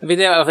 I mean,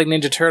 they have, like,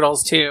 Ninja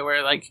Turtles, too,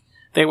 where, like,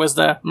 there was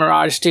the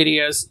Mirage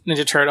Studios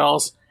Ninja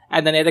Turtles,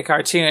 and then they had the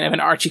cartoon, and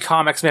then Archie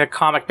Comics made a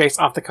comic based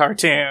off the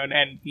cartoon,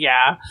 and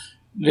yeah,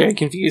 very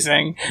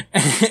confusing.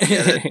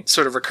 That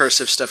sort of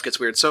recursive stuff gets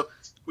weird. So,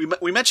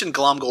 we mentioned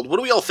Glomgold. What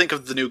do we all think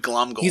of the new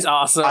Glomgold? He's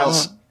awesome.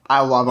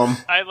 I love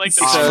him. I like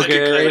the so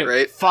good.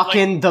 Right?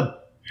 Fucking the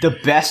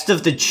best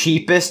of the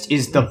cheapest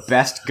is the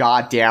best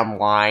goddamn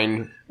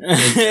line in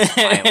this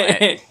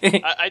pilot.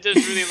 I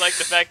just really like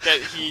the fact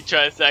that he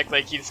tries to act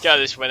like he's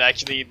Scottish when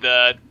actually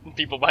the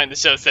people behind the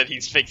show said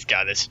he's fake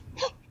Scottish.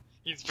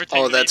 He's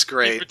pretending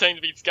great. He's pretending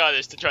to be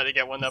Scottish to try to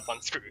get one up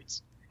on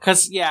Scrooge.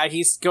 Because, yeah,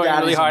 he's going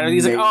really hard. And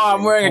he's like, oh,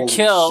 I'm wearing a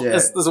kilt.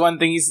 This one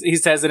thing he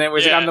says in it, where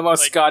he's like, I'm the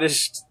most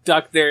Scottish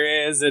duck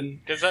there is.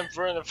 Because I'm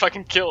wearing a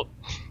fucking kilt.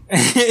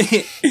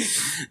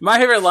 My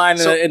favorite line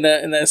in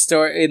the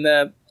story, in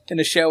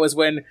the show was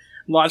when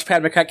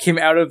Launchpad McCut came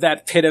out of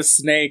that pit of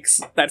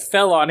snakes that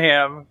fell on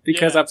him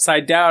because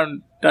Upside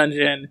Down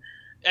dungeon.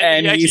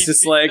 And he's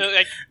just like...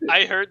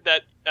 I heard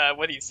that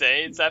what he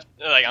says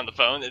like on the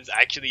phone is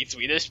actually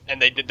Swedish, and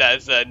they did that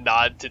as a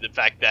nod to the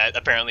fact that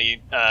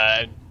apparently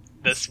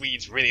the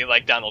Swedes really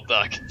like Donald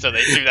Duck, so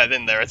they threw that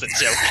in there as a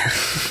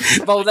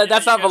joke. Well,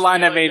 that's not the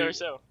line that made...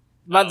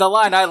 But the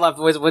line I loved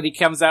was when he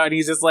comes out and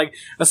he's just like,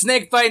 a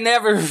snake bite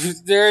never...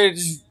 And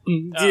he's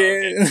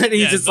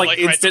just like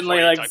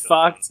instantly like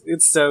fucked.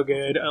 It's so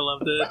good. I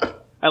loved it.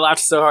 I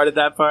laughed so hard at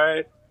that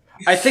part.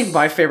 I think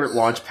my favorite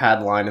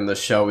Launchpad line in the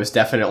show is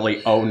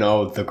definitely, oh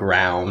no, the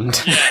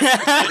ground. Yeah,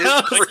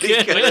 it is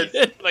pretty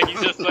good. Like,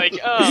 he's just like,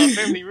 oh,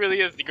 family really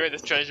is the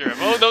greatest treasure of,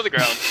 oh no, the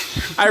ground.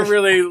 I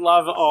really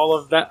love all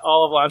of that.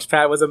 All of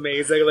Launchpad was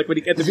amazing. Like, when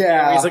he gets the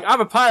beginning, he's like,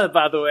 I'm a pilot,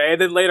 by the way.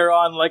 And then later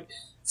on, like,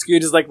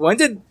 Scrooge is like, when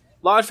did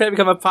Launchpad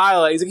become a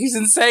pilot? He's like, he's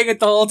been saying it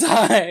the whole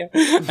time.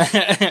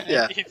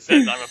 Yeah. He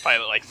says, I'm a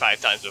pilot, like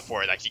 5 times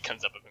before it actually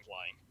comes up with him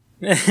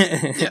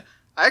flying. Yeah.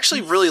 I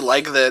actually really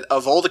like that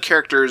of all the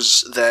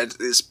characters that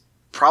is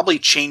probably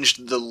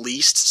changed the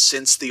least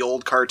since the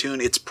old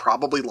cartoon, it's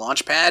probably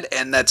Launchpad,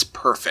 and that's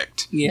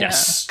perfect.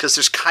 Yes. Because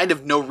there's kind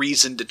of no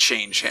reason to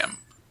change him.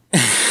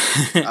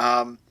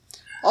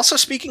 Also,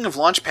 speaking of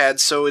Launchpad,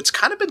 so it's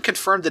kind of been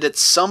confirmed that at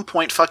some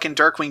point fucking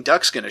Darkwing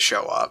Duck's going to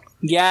show up.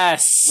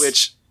 Yes.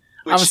 Which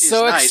I'm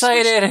so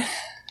excited.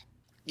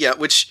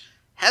 Which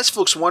has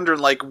folks wondering,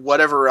 like,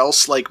 whatever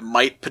else, like,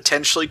 might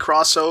potentially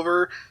cross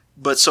over.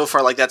 But so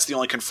far, like, that's the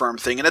only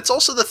confirmed thing. And it's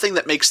also the thing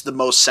that makes the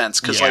most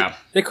sense. Because, like,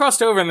 they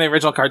crossed over in the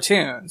original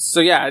cartoons. So,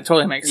 yeah, it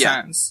totally makes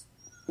sense.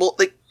 Well,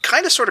 they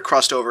kind of sort of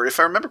crossed over. If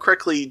I remember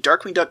correctly,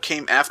 Darkwing Duck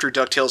came after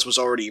DuckTales was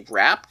already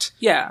wrapped.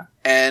 Yeah.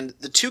 And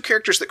the two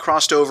characters that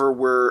crossed over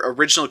were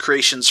original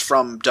creations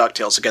from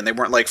DuckTales. Again, they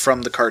weren't, like,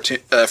 from the cartoon,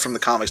 from the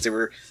comics. They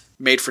were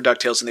made for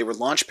DuckTales, and they were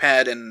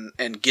Launchpad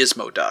and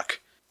Gizmo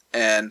Duck.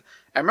 And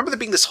I remember there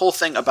being this whole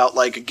thing about,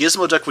 like,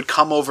 Gizmo Duck would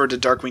come over to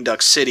Darkwing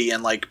Duck City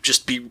and, like,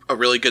 just be a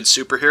really good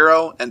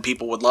superhero, and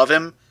people would love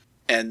him,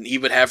 and he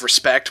would have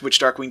respect, which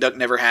Darkwing Duck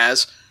never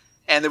has.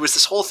 And there was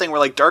this whole thing where,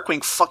 like,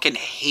 Darkwing fucking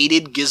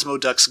hated Gizmo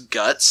Duck's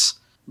guts,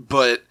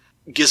 but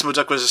Gizmo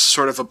Duck was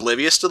sort of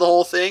oblivious to the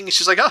whole thing.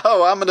 She's like,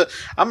 oh, I'm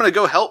gonna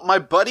go help my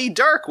buddy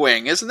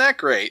Darkwing. Isn't that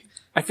great?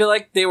 I feel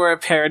like they were a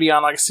parody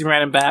on, like,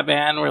 Superman and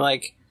Batman, where,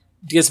 like,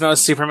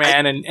 Gizmo's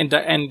Superman and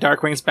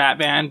Darkwing's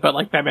Batman, but,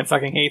 like, Batman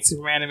fucking hates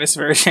Superman in this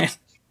version.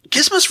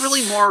 Gizmo's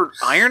really more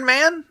Iron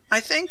Man, I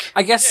think.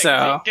 I guess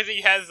so. Because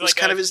he has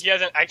he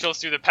has an actual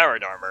suit of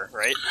powered armor,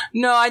 right?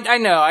 No, I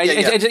know.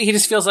 He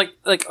just feels like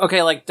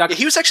okay, like Duck. Yeah,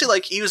 he was actually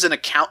he was an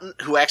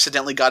accountant who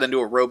accidentally got into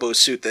a robo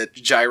suit that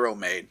Gyro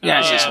made.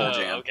 Yeah, his whole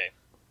jam. Okay.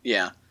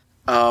 Yeah.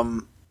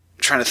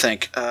 Trying to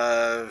think.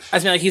 I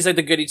mean, like he's like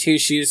the goody two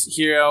shoes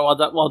hero,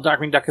 while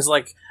Darkwing Duck is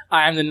like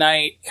I am the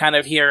knight kind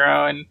of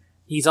hero, and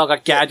he's all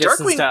got gadgets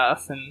and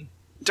stuff. And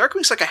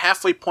Darkwing's like a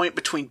halfway point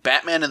between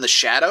Batman and the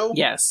Shadow.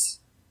 Yes.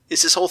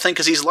 Is this whole thing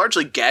because he's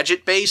largely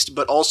gadget based,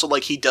 but also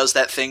like he does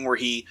that thing where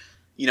he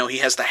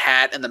has the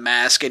hat and the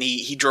mask and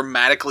he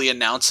dramatically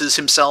announces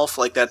himself.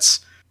 Like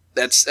that's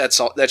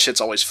all, that shit's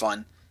always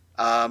fun.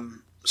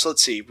 So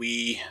let's see.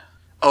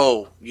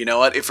 You know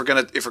what? If we're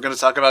gonna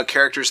talk about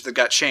characters that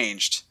got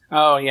changed,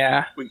 oh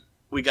yeah,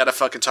 we gotta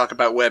fucking talk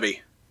about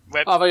Webby.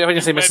 But I was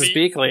gonna say Mrs.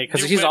 Beakley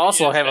because she's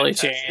also heavily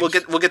changed.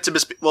 We'll get to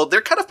Miss. Well,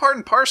 they're kind of part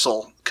and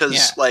parcel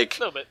because a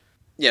little bit.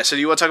 Yeah. So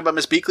do you want to talk about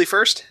Miss Beakley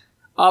first?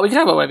 We can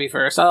talk about Webby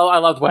first. I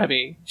loved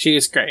Webby. She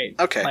was great.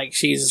 Okay, like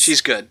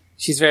she's good.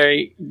 She's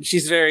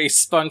very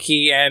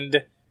spunky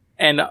and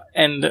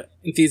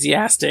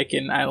enthusiastic,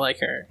 and I like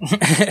her.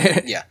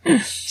 Yeah.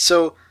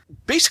 So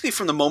basically,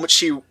 from the moment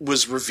she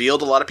was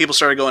revealed, a lot of people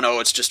started going, "Oh,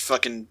 it's just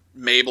fucking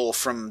Mabel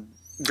from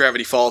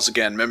Gravity Falls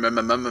again."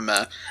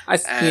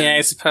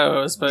 I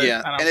suppose, but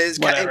yeah, and it's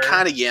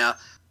kind of yeah.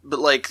 But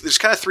like, there's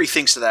kind of three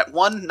things to that.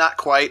 One, not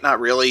quite, not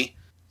really.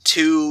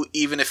 Two,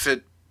 even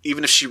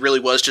if she really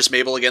was just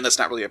Mabel again, that's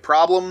not really a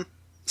problem,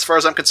 as far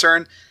as I'm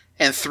concerned.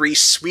 And three,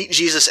 sweet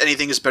Jesus,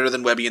 anything is better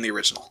than Webby in the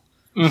original.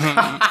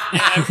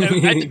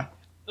 Mm-hmm.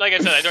 Like I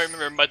said, I don't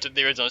remember much of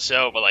the original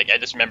show, but like I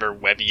just remember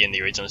Webby in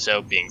the original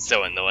show being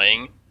so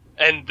annoying,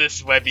 and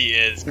this Webby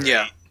is great.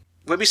 Yeah.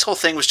 Webby's whole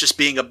thing was just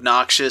being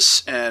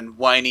obnoxious and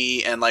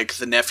whiny, and like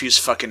the nephews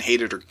fucking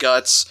hated her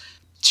guts.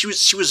 She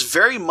was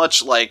very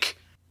much like,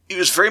 it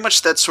was very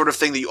much that sort of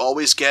thing that you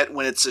always get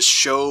when it's a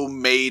show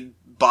made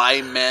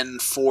by men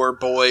for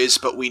boys,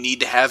 but we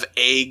need to have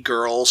a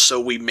girl, so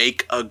we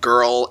make a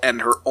girl,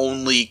 and her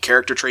only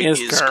character trait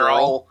is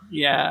girl.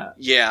 Yeah.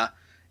 Yeah.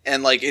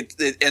 And like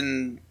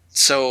and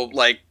so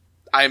like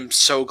I'm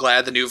so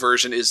glad the new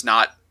version is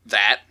not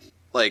that.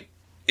 Like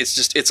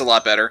it's a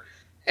lot better.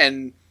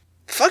 And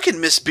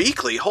fucking Miss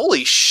Beakley,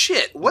 holy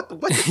shit. What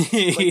She's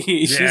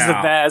the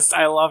best.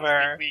 I love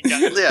her.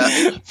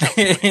 Yeah.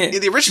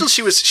 In the original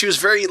she was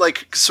very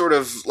like sort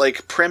of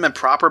like prim and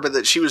proper, but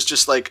that she was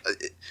just like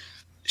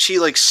she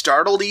like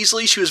startled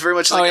easily. She was very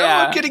much like, oh,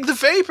 I'm getting the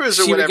vapors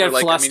or whatever. She would get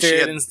like,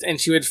 flustered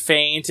and she would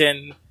faint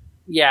and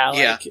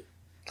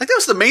like that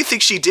was the main thing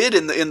she did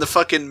in the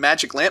fucking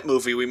Magic Lamp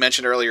movie we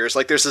mentioned earlier. Is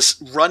like there's this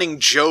running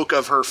joke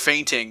of her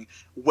fainting,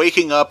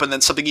 waking up, and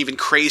then something even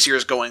crazier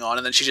is going on,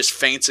 and then she just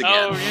faints again.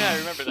 Oh yeah, I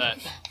remember that.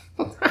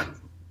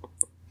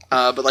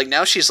 But like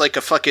now she's like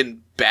a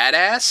fucking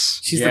badass.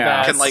 She's the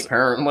best. Can, like,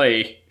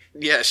 apparently.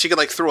 Yeah, she can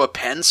like throw a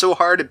pen so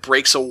hard it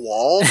breaks a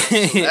wall. So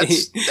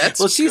that's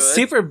well, she's good.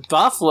 super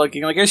buff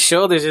looking. Like her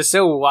shoulders are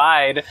so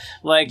wide.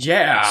 Like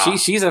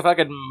she's a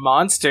fucking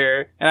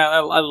monster, and I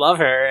love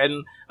her,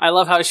 and I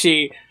love how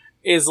she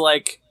is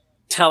like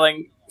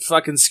telling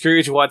fucking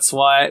Scrooge what's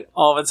what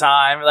all the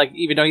time. Like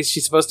even though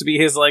she's supposed to be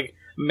his like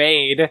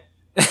maid.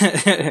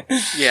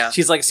 Yeah,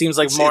 she's like seems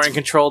like more in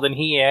control than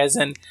he is,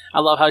 and I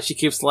love how she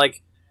keeps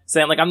like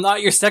saying like I'm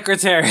not your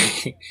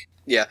secretary.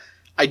 Yeah.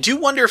 I do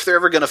wonder if they're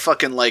ever going to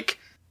fucking, like,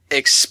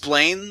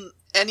 explain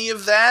any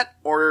of that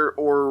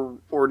or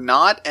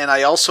not, and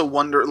I also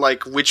wonder,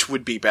 like, which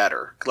would be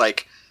better.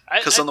 Like,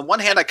 because on the one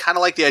hand, I kind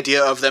of like the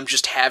idea of them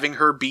just having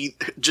her be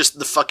just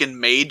the fucking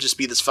maid, just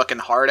be this fucking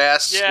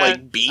hard-ass,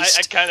 like, beast.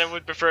 I kind of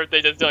would prefer if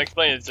they just don't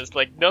explain it. It's just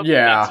like, nope,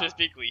 yeah. that's just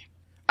Beakley.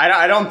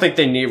 I don't think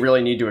they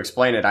really need to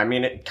explain it. I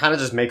mean, it kind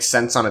of just makes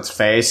sense on its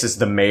face as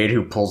the maid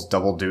who pulls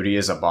double duty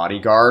as a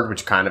bodyguard,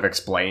 which kind of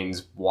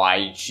explains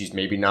why she's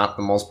maybe not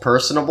the most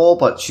personable,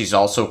 but she's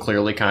also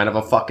clearly kind of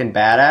a fucking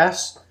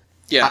badass.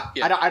 Yeah,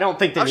 I don't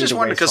think they need to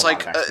waste a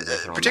lot of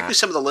exposition on particularly that.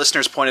 some of the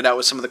listeners pointed out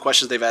with some of the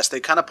questions they've asked, they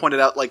kind of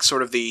pointed out like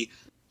sort of the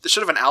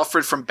sort of an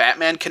Alfred from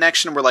Batman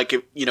connection where like,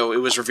 it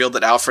was revealed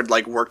that Alfred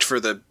like worked for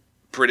the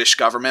British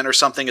government or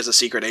something as a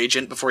secret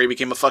agent before he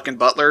became a fucking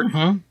butler.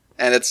 Mm-hmm.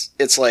 And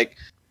it's like,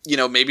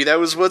 maybe that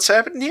was what's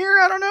happening here.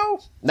 I don't know.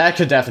 That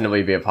could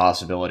definitely be a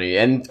possibility,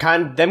 and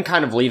them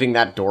kind of leaving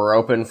that door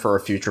open for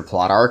a future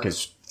plot arc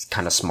is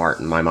kind of smart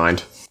in my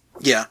mind.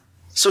 Yeah.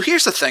 So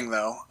here's the thing,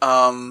 though.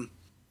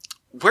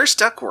 Where's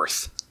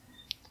Duckworth?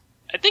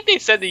 I think they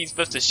said that he's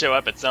supposed to show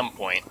up at some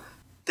point.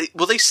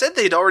 They said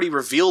they'd already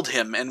revealed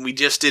him, and we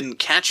just didn't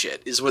catch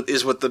it. Is what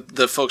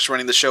the folks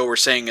running the show were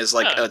saying is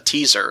like a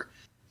teaser.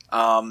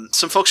 Some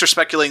folks are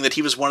speculating that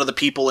he was one of the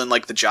people in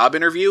like the job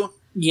interview.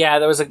 Yeah,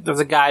 there was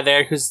a guy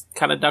there who's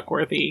kind of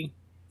Duckworthy.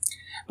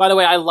 By the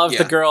way, I love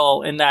the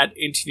girl in that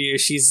interview.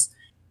 She's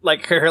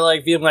like her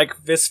like being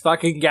like this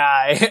fucking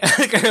guy.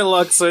 Like her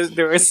looks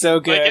were so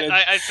good.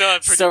 Like, I saw a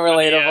pretty so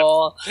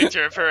relatable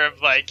picture of her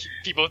of like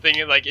people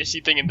thinking like, is she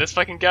thinking this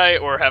fucking guy,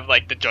 or have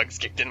like the drugs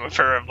kicked in with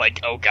her of like,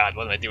 oh god,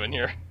 what am I doing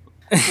here?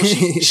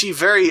 She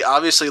very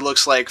obviously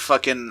looks like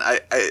fucking.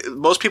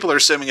 Most people are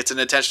assuming it's an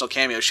intentional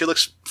cameo. She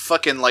looks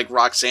fucking like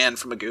Roxanne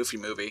from a Goofy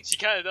movie. She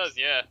kind of does,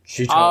 yeah.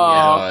 She totally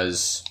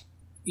does.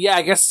 Yeah,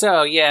 I guess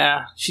so.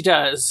 Yeah, she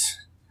does.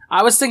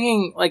 I was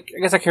thinking, like,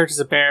 I guess that character's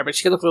a bear, but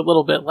she could look a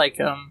little bit like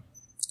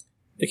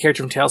the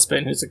character from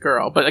Tailspin, who's a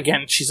girl. But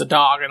again, she's a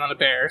dog and not a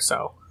bear,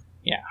 so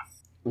yeah.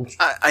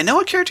 I know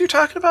what character you're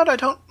talking about. I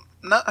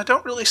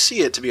don't really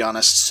see it, to be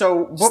honest.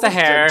 So what the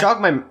hair?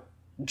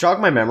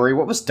 Jog my memory.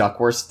 What was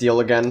Duckworth's deal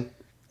again?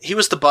 He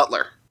was the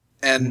butler,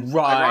 and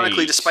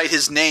ironically, despite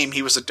his name,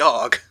 he was a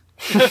dog.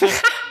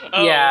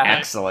 Yeah,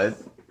 excellent.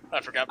 I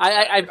forgot.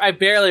 I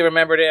barely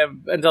remembered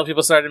him until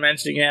people started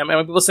mentioning him, and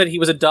when people said he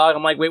was a dog,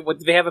 I'm like, wait, what?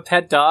 Do they have a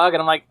pet dog? And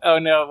I'm like, oh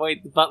no,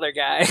 wait, the butler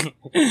guy.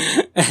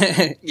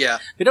 Yeah,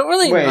 they don't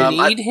really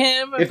need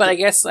him, but I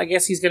guess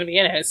he's going to be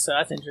in it, so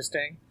that's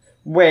interesting.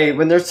 Wait,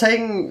 when they're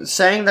saying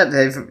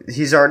that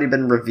he's already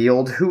been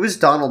revealed, who was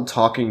Donald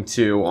talking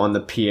to on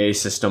the PA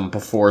system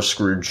before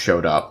Scrooge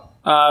showed up?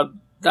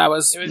 That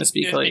was Miss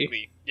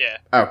Beakley. Yeah.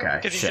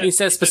 Okay. He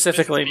says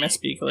specifically Miss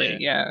Beakley.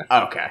 Yeah.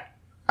 Okay.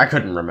 I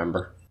couldn't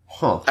remember.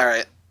 Huh. All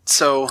right.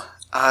 So,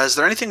 is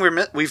there anything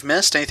we've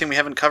missed? Anything we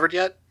haven't covered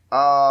yet?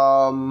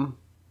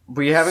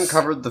 We haven't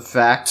covered the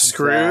fact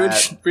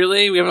Scrooge.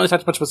 Really, we haven't really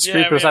talked much about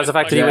Scrooge besides the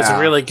fact that he was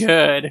really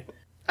good.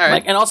 All right.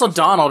 Like, and also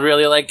Donald.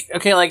 Really, like,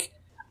 okay, like.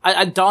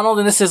 Donald,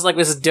 and this is like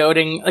this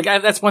doting. Like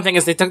that's one thing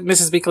is they took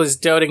Mrs. Beakley's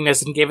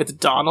dotingness and gave it to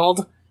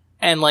Donald,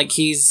 and like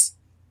he's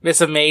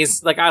this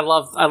amazing. Like I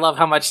love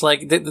how much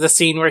like the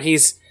scene where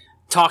he's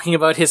talking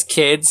about his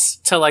kids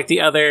to like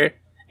the other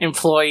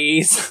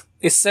employees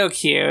is so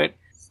cute,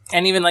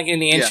 and even like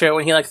in the intro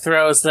when he like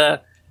throws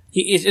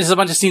there's a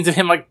bunch of scenes of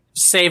him like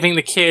saving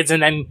the kids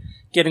and then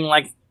getting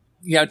like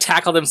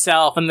tackled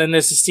himself, and then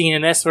there's a scene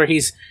in this where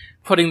he's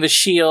putting the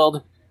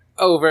shield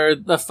over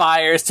the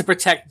fires to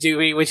protect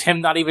Dewey, with him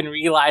not even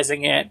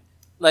realizing it.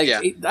 Like,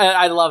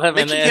 I love him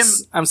in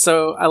this.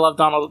 I love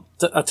Donald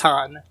a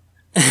ton.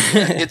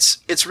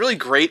 It's really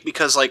great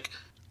because, like,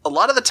 a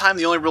lot of the time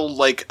the only real,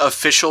 like,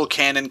 official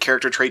canon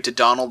character trait to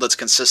Donald that's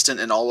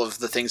consistent in all of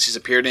the things he's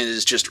appeared in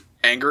is just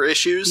anger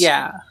issues.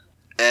 Yeah.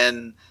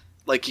 And,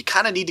 like, you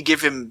kind of need to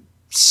give him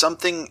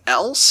something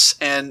else,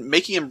 and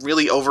making him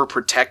really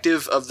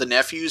overprotective of the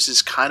nephews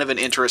is kind of an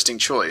interesting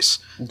choice.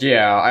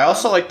 Yeah, I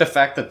also like the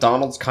fact that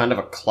Donald's kind of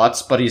a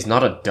klutz, but he's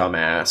not a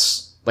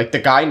dumbass. Like, the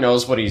guy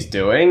knows what he's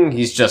doing,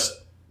 he's just,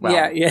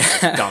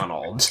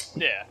 Donald.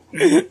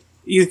 Yeah.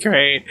 He's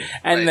great.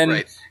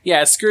 And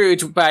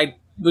Scrooge,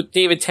 with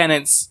David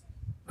Tennant's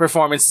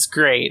performance, is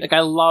great. Like,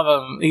 I love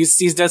him.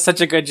 He's does such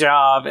a good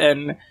job,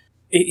 and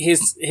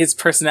his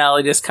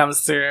personality just comes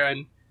through,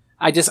 and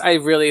I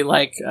really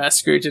like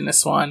Scrooge in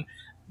this one.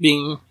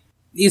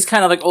 He's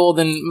kind of like old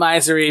and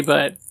misery,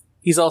 but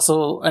he's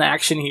also an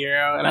action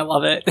hero, and I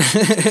love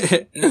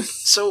it.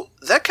 So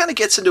that kind of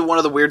gets into one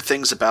of the weird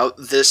things about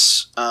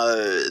this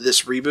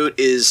reboot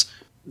is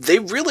they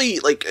really,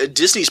 like,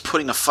 Disney's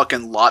putting a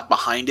fucking lot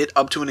behind it,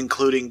 up to and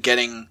including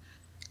getting,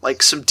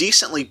 like, some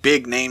decently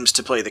big names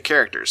to play the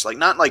characters. Like,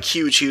 not, like,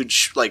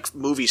 huge, like,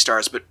 movie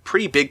stars, but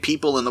pretty big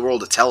people in the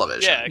world of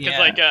television. Yeah,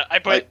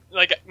 because,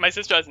 my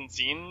sister hasn't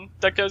seen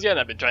Ducktales yet, and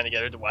I've been trying to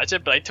get her to watch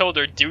it, but I told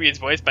her Dewey is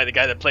voiced by the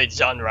guy that played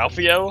John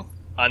Ralphio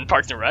on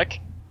Parks and Rec,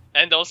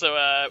 and also,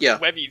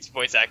 Webby's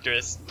voice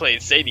actress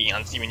plays Sadie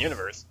on Steven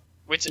Universe.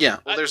 Which,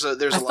 there's a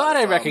I thought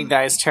I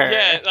recognized her.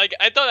 Yeah, like,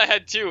 I thought I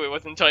had too. It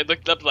wasn't until I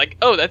looked up, like,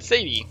 oh, that's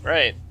Sadie,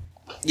 right.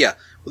 Yeah.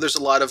 Well, there's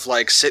a lot of,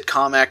 like,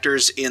 sitcom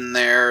actors in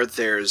there.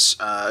 There's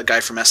a guy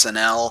from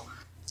SNL.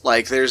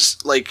 Like, there's,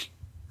 like...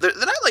 They're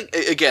not, like...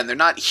 Again, they're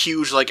not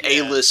huge, like,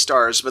 A-list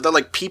stars, but they're,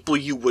 like, people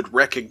you would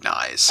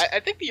recognize I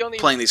think the only...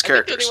 playing these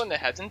characters. I think the only one that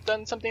hasn't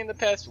done something in the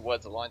past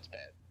was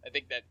Launchpad. I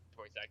think that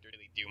voice actor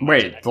really do...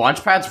 Wait,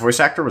 Launchpad's voice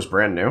actor was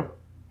brand new?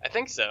 I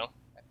think so.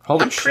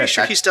 Holy I'm pretty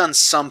sure he's done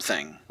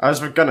something. I was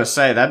gonna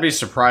say, that'd be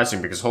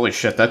surprising, because holy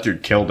shit, that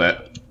dude killed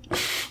it.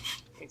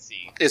 Let's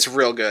see. It's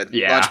real good.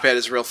 Yeah. Launchpad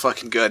is real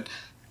fucking good.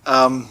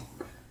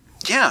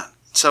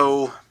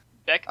 So...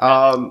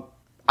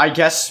 I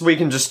guess we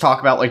can just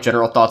talk about, like,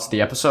 general thoughts on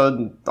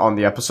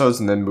the episodes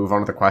and then move on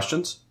to the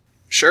questions.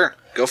 Sure,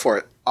 go for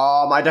it.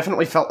 I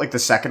definitely felt like the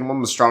second one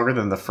was stronger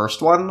than the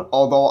first one,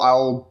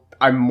 although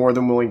I'm more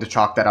than willing to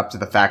chalk that up to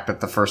the fact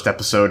that the first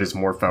episode is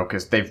more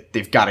focused.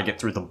 They've got to get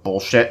through the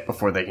bullshit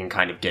before they can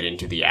kind of get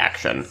into the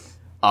action.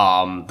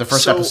 The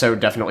first episode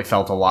definitely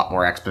felt a lot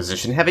more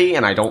exposition heavy,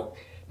 and I don't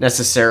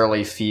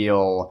necessarily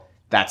feel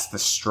that's the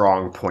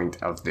strong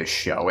point of this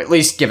show, at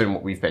least given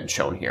what we've been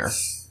shown here.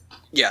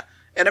 Yeah.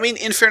 And I mean,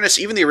 in fairness,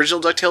 even the original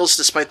DuckTales,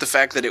 despite the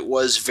fact that it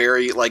was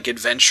very, like,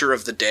 adventure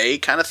of the day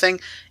kind of thing,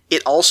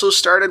 it also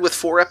started with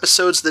 4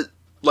 episodes that,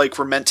 like,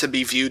 were meant to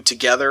be viewed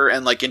together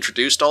and, like,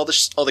 introduced all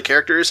the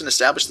characters and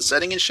established the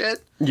setting and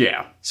shit.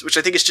 Yeah. Which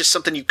I think is just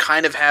something you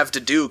kind of have to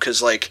do,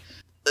 because,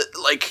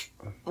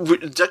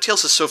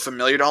 DuckTales is so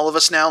familiar to all of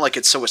us now, like,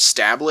 it's so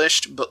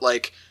established, but,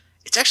 like,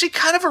 it's actually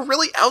kind of a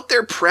really out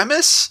there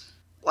premise.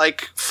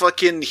 like,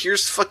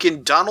 here's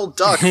fucking Donald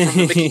Duck from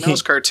the Mickey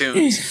Mouse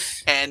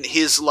cartoons, and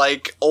his,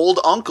 like, old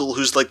uncle,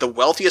 who's, like, the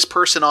wealthiest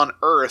person on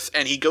Earth,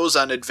 and he goes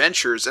on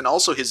adventures, and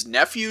also his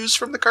nephews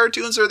from the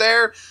cartoons are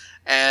there,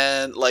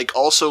 and, like,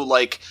 also,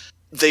 like,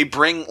 they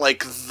bring,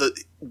 like,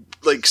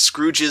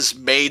 Scrooge's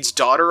maid's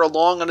daughter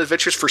along on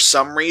adventures for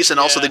some reason.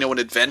 Also, they know an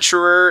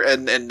adventurer,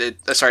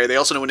 they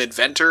also know an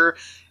inventor,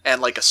 and,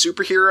 like, a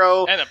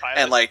superhero, and a pilot.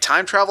 And, like,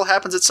 time travel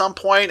happens at some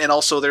point, and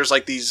also there's,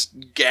 like, these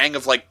gang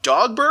of, like,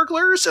 dog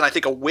burglars, and I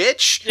think a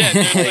witch.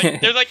 Yeah,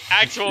 there's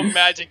actual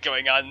magic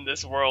going on in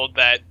this world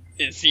that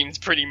it seems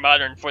pretty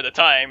modern for the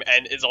time,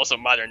 and is also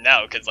modern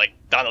now, because, like,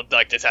 Donald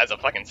Duck just has a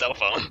fucking cell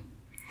phone.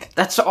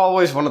 That's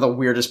always one of the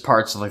weirdest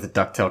parts of, like, the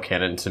DuckTale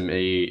canon to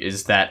me,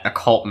 is that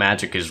occult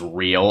magic is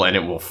real, and it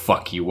will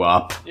fuck you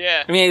up.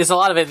 Yeah. I mean, there's a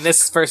lot of it in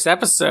this first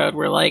episode,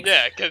 where, like,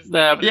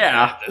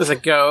 there's a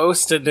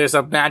ghost, and there's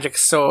a magic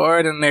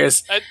sword, and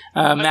there's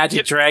a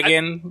magic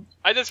dragon.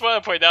 I just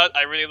want to point out,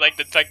 I really like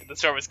the fact that the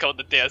sword was called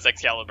the Deus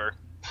Excalibur.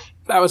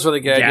 That was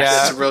really good, yeah.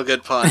 That's a real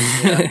good pun.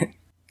 Yeah.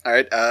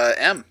 Alright,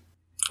 M.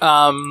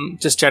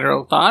 Just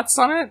general thoughts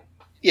on it?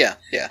 Yeah.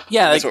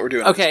 That's what we're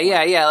doing. Okay,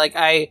 yeah, like,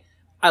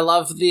 I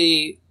love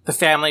the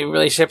family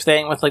relationship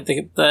thing with, like,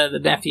 the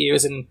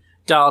nephews and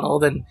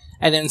Donald, and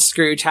then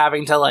Scrooge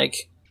having to,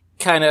 like,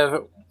 kind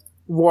of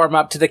warm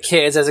up to the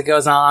kids as it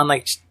goes on,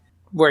 like,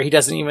 where he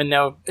doesn't even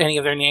know any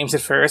of their names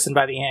at first, and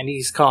by the end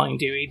he's calling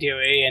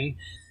Dewey,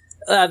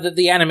 and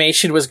the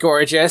animation was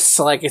gorgeous,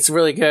 so, like, it's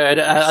really good.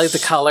 I like the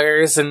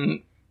colors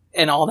and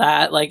all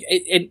that. Like,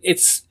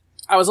 it's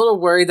I was a little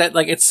worried that,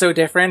 like, it's so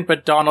different,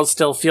 but Donald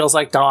still feels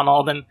like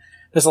Donald, and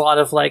there's a lot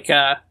of, like,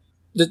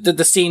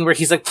 the scene where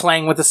he's, like,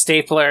 playing with a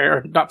stapler,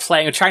 or not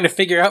playing, or trying to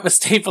figure out the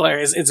stapler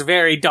is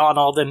very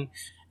Donald, and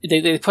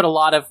they put a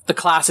lot of the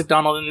classic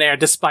Donald in there,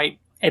 despite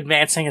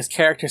advancing his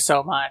character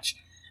so much.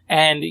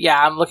 And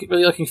yeah, I'm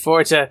really looking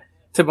forward to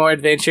more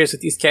adventures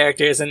with these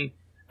characters, and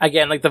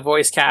again, like, the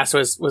voice cast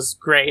was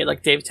great.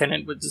 Like, David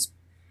Tennant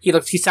he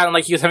sounded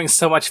like he was having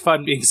so much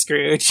fun being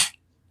Scrooge,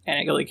 and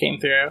it really came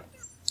through.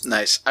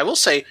 Nice. I will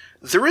say,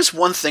 there is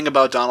one thing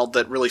about Donald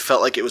that really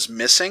felt like it was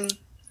missing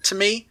to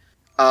me.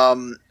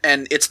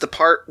 And it's the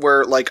part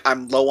where, like,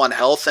 I'm low on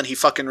health and he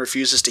fucking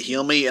refuses to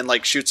heal me and,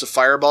 like, shoots a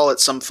fireball at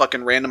some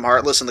fucking random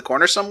Heartless in the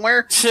corner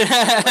somewhere. Like,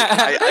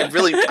 I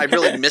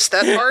really missed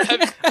that part.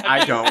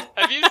 I don't.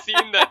 Have you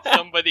seen that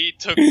somebody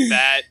took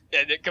that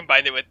and it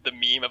combined it with the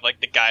meme of,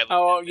 like, the guy?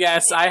 Oh,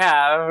 yes, I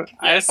have.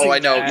 Yes. I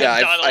know. That.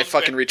 Yeah, I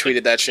fucking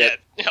retweeted that shit.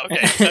 Yeah,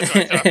 okay, that's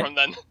where I saw it from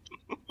then.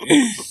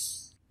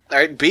 All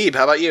right, Beeb,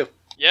 how about you?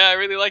 Yeah, I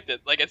really liked it.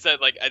 Like I said,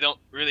 like, I don't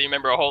really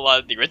remember a whole lot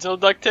of the original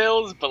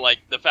DuckTales, but, like,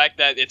 the fact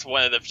that it's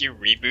one of the few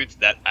reboots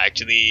that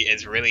actually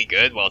is really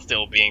good while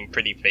still being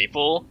pretty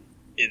faithful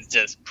is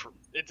just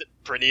it's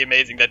pretty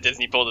amazing that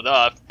Disney pulled it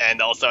off. And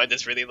also, I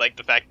just really like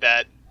the fact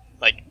that,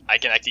 like, I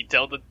can actually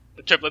tell the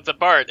triplets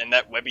apart, and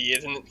that Webby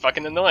isn't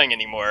fucking annoying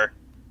anymore.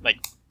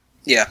 Like,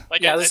 yeah,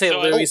 like, yeah. Let's say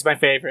Louie's my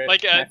favorite.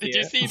 Like, did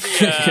you see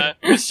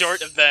the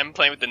short of them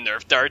playing with the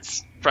Nerf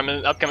darts from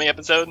an upcoming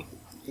episode?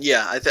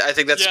 Yeah, I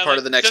think that's part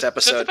of the next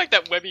episode. Just the fact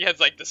that Webby has,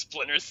 like, the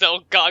Splinter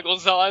Cell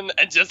goggles on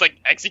and just, like,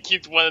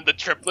 executes one of the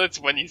triplets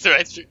when he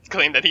tries to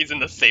claim that he's in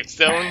the safe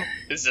zone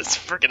is just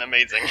freaking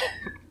amazing.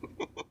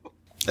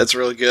 That's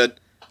really good.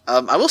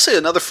 I will say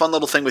another fun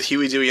little thing with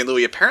Huey, Dewey, and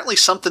Louie. Apparently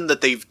something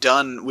that they've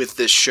done with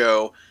this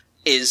show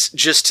is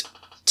just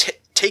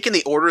taken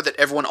the order that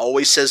everyone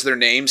always says their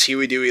names,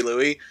 Huey, Dewey,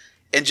 Louie,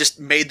 and just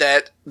made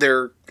that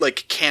their,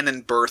 like,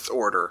 canon birth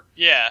order.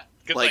 Yeah.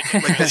 Like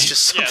that's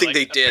just something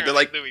they did. They're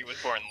like, Louis was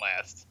born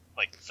last,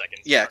 like, second.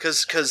 Yeah,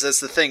 because that's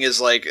the thing is,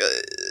 like,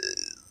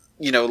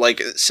 you know, like,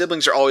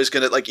 siblings are always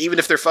gonna, like, even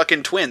if they're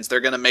fucking twins,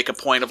 they're gonna make a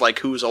point of, like,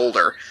 who's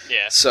older.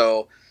 Yeah.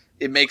 So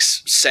it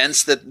makes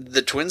sense that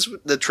the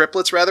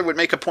triplets rather, would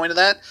make a point of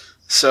that.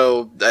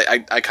 So I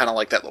kind of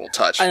like that little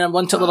touch. And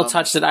one little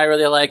touch that I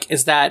really like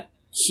is that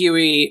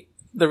Huey,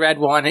 the red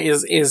one,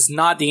 is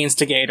not the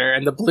instigator,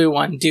 and the blue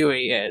one,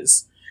 Dewey,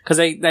 is. Because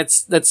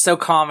that's so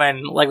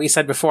common, like we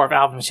said before, of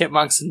Alvin and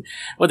Chipmunks and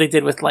what they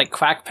did with, like,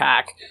 Quack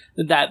Pack,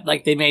 that,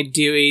 like, they made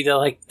Dewey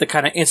the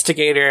kind of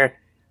instigator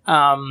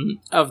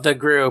of the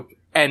group,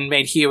 and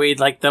made Huey,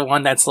 like, the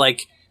one that's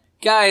like,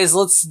 guys,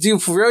 let's do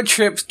road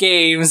trip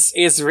games.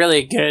 Is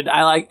really good.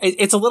 I like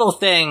it's a little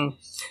thing,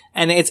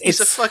 and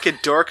he's a fucking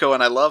dorko,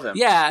 and I love him.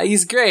 Yeah,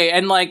 he's great,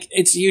 and, like,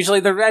 it's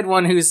usually the red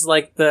one who's,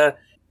 like, the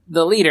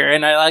leader,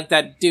 and I like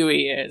that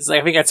Dewey is.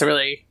 Like, I think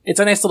it's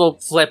a nice little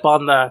flip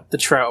on the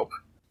trope.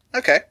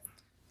 Okay.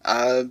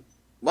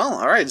 Well,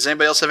 alright. Does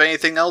anybody else have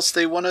anything else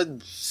they want to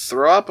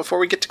throw out before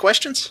we get to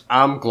questions?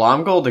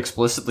 Glomgold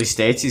explicitly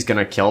states he's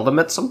gonna kill them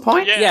at some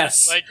point? Yeah,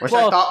 yes. Which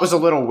I thought was a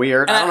little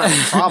weird. I don't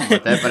have a problem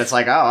with it, but it's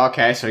like, oh,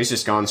 okay, so he's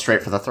just going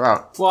straight for the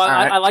throat. Well,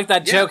 I like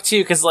that joke,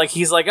 too, because, like,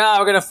 he's like, oh,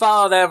 we're gonna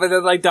follow them, and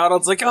then, like,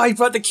 Donald's like, oh, he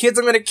brought the kids,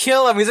 I'm gonna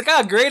kill him. He's like,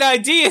 oh, great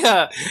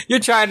idea! You're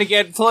trying to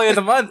get Employee of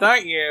the Month,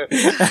 aren't you?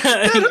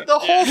 The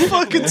whole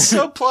fucking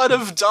subplot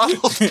of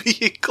Donald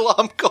being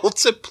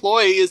Glomgold's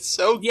employee is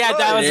so good. Yeah,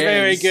 that was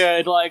very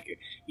good. Like,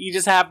 you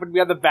just happen to be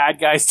on the bad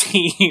guys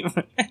team.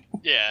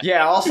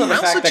 Yeah. Also the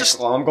fact that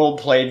Glomgold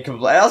played.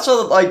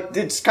 Also, like,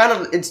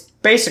 it's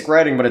basic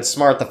writing, but it's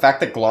smart. The fact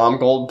that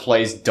Glomgold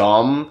plays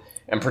dumb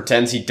and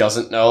pretends he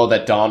doesn't know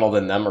that Donald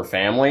and them are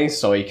family,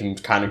 so he can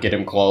kind of get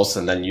him close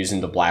and then use him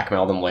to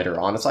blackmail them later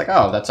on. It's like,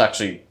 oh, that's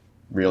actually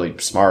really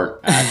smart,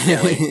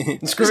 actually.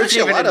 And Scrooge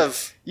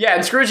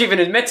and Scrooge even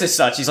admits as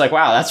such. He's like,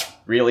 wow, that's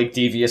really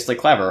deviously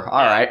clever.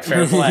 All right,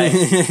 fair play.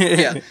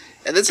 Yeah.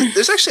 And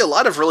there's actually a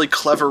lot of really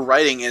clever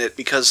writing in it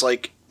because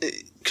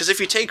if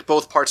you take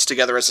both parts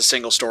together as a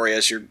single story,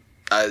 as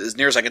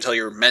near as I can tell,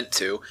 you're meant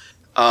to,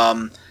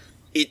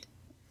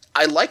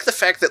 I like the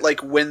fact that,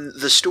 like, when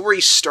the story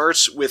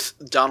starts with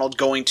Donald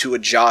going to a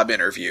job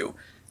interview,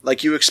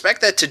 like, you expect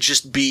that to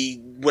just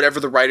be whatever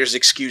the writer's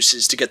excuse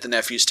is to get the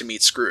nephews to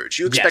meet Scrooge.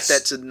 You expect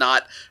that to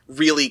not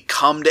really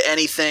come to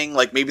anything.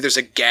 Like, maybe there's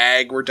a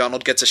gag where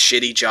Donald gets a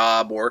shitty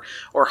job, or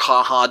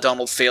haha,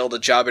 Donald failed a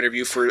job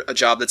interview for a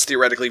job that's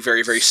theoretically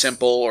very, very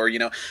simple, or,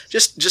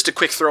 just a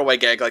quick throwaway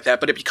gag like that.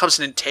 But it becomes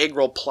an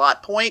integral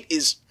plot point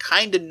is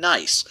kind of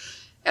nice.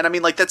 And I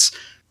mean, like, that's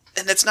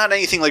not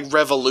anything, like,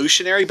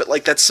 revolutionary, but,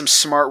 like, that's some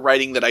smart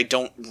writing that I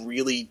don't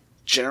really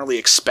generally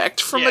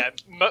expect from a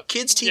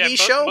kids TV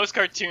show. Most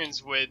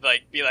cartoons would,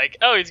 like, be like,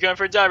 oh, he's going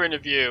for a job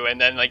interview, and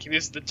then, like, he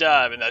loses the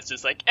job, and that's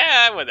just like,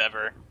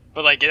 whatever.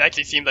 But, like, it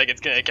actually seems like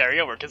it's gonna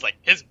carry over, because, like,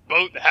 his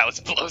boathouse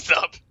blows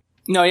up.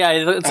 No,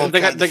 yeah, they're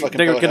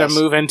gonna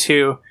move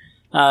into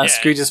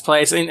Scrooge's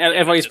place, and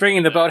he's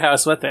bringing the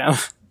boathouse with him.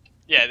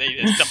 Yeah, they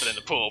just dump it in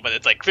the pool, but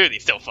it's, like, clearly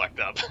still fucked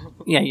up.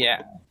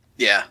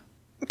 Yeah.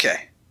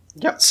 Okay.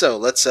 Yep. So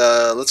let's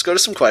go to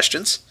some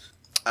questions.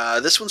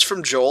 This one's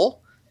from Joel,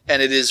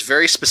 and it is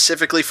very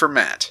specifically for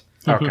Matt.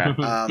 Okay.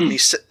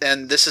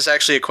 And this is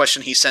actually a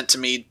question he sent to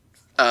me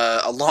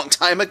a long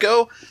time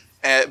ago,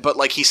 but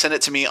like he sent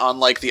it to me on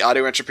like the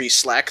Audio Entropy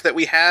Slack that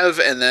we have,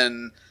 and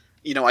then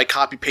I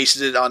copy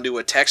pasted it onto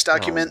a text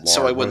document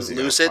so I wouldn't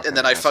lose it, and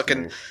then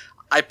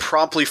I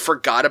promptly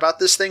forgot about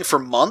this thing for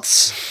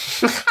months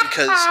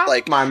because,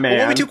 like,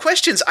 when we do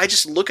questions, I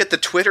just look at the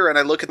Twitter and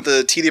I look at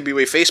the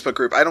TWA Facebook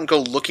group. I don't go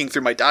looking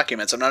through my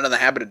documents. I'm not in the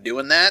habit of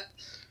doing that.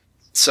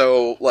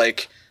 So,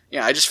 like,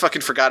 I just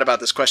fucking forgot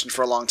about this question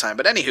for a long time.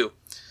 But anywho,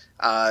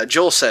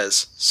 Joel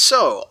says,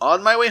 so,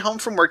 on my way home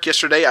from work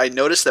yesterday, I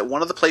noticed that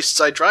one of the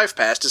places I drive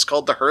past is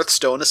called the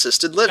Hearthstone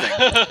Assisted Living.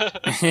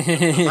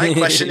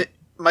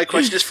 My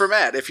question is for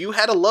Matt. If you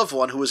had a loved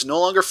one who was no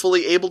longer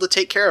fully able to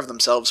take care of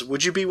themselves,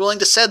 would you be willing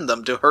to send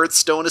them to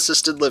Hearthstone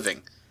Assisted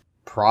Living?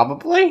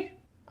 Probably.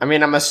 I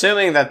mean, I'm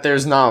assuming that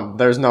there's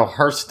no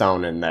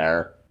Hearthstone in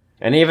there.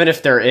 And even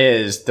if there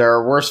is, there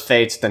are worse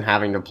fates than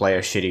having to play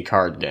a shitty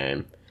card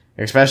game.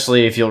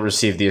 Especially if you'll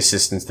receive the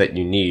assistance that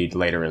you need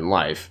later in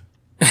life.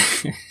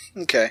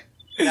 Okay.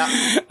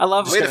 I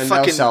love way to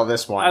fucking no-sell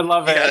this one. I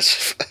love it.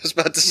 Yes, I was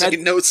about to say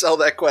no-sell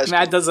that question.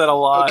 Matt does that a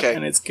lot,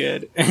 and it's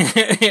good.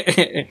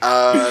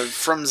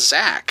 From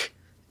Zach,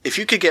 if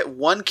you could get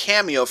one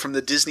cameo from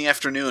the Disney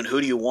afternoon,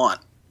 who do you want?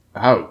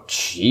 Oh,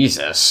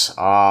 Jesus.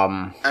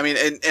 I mean,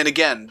 and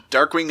again,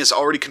 Darkwing is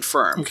already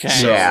confirmed. Okay.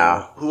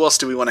 So who else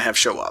do we want to have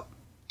show up?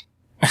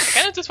 I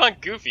kind of just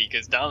want Goofy,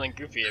 because Donald and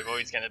Goofy have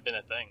always kind of been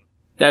a thing.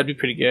 That'd be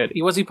pretty good.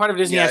 Was he part of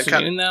Disney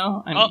Afternoon,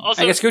 though?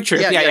 I guess Goof Troop.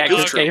 Yeah,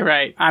 Goof Troop. You're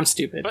right. I'm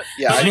stupid. But,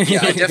 I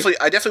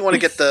definitely want to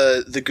get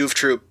the Goof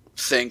Troop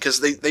thing, because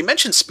they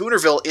mentioned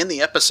Spoonerville in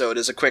the episode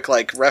as a quick,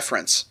 like,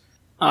 reference.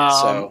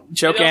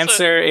 Joke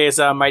answer is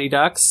Mighty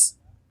Ducks.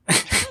 Oh,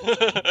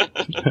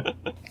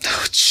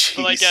 jeez.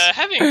 But, like,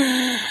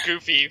 having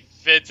Goofy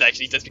fits,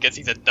 actually, just because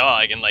he's a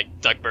dog, and,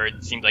 like,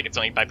 Duckbird seems like it's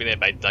only populated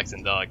by ducks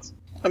and dogs.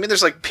 I mean,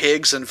 there's, like,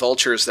 pigs and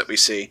vultures that we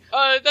see.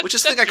 Which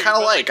is the thing I kind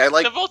of like.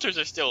 The vultures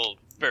are still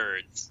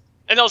birds.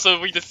 And also,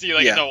 we just see,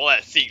 like, a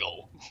normal-ass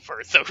seagull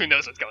first, so who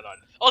knows what's going on.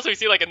 Also, we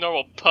see, like, a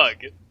normal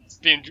pug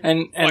being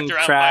walked around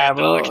crab.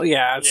 by a dog. Well,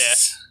 yeah,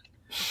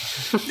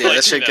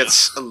 that shit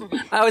gets...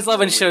 I always love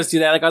when shows do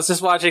that. Like, I was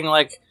just watching,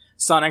 like,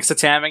 Sonic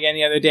Satam again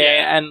the other day,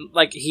 and,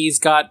 like, he's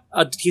got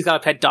a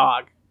pet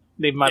dog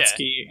named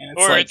Mutsky. And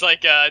it's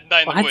like Night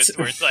in the Woods,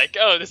 where it's like,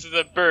 oh, this is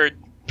a bird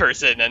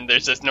person, and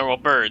there's just normal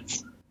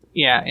birds.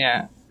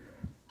 Yeah,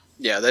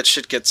 that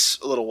shit gets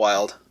a little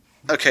wild.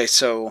 Okay,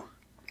 so...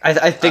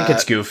 I think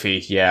it's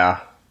Goofy, yeah.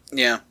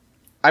 Yeah.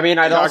 I mean,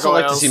 I'd also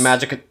like to see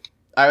Magica...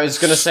 I was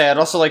gonna say, I'd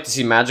also like to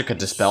see Magica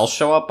Dispel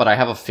show up, but I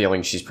have a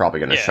feeling she's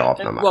probably gonna show up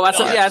no matter. Well, it's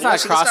not a crossover.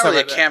 That's not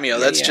really a cameo.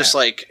 That's just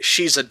like,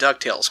 she's a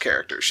DuckTales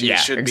character. She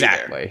should be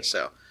there.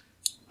 So,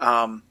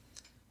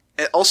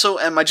 also,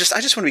 I just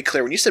want to be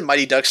clear. When you said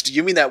Mighty Ducks, do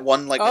you mean that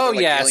one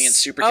alien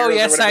superheroes? Oh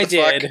yes, or whatever I the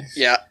did. Fuck?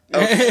 Yeah.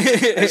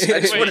 Okay. I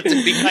just wanted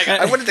to be.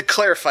 I wanted to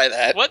clarify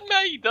that. What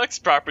Mighty Ducks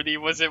property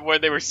was it where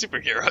they were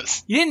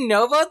superheroes? You didn't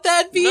know about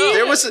that, Beeb? No,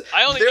 there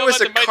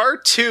was a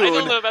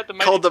cartoon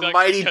called the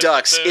Mighty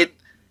Ducks.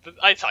 The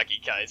ice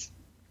hockey guys.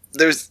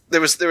 There's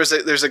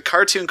a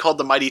cartoon called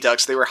the Mighty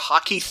Ducks. They were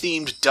hockey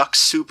themed duck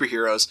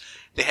superheroes.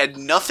 They had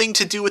nothing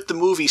to do with the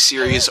movie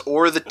series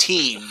or the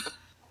team.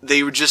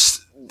 They were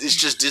just. It's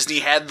just Disney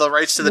had the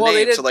rights to the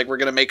name, so like we're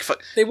gonna make fun.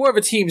 They wore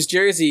the team's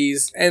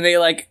jerseys, and they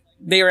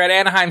were at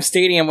Anaheim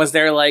Stadium. Was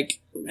their like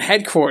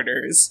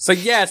headquarters. So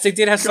yes, they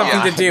did have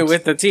something to do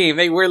with the team.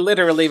 They were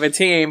literally the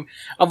team,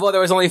 although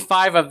there was only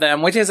 5 of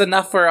them, which is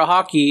enough for a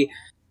hockey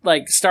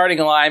starting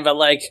line, but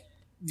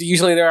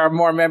usually there are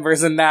more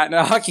members than that in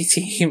a hockey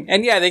team.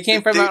 And yeah, they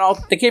came from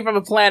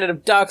a planet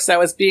of ducks that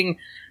was being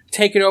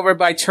taken over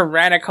by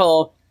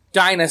tyrannical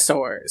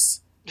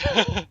dinosaurs.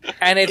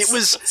 And it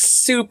was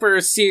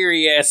super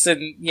serious,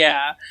 and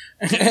it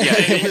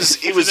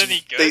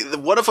was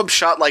one of them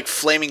shot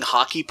flaming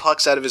hockey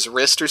pucks out of his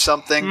wrist or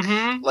something.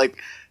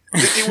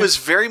 It was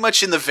very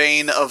much in the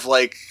vein of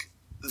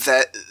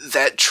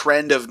that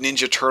trend of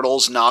Ninja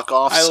Turtles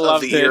knockoffs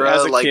of the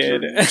era,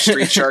 your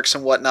Street Sharks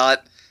and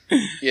whatnot.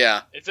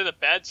 Yeah. Is it a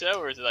bad show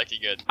or is it actually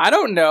good? I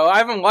don't know. I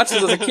haven't watched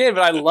it as a kid,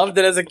 but I loved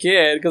it as a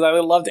kid because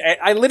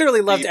I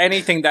literally loved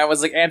anything that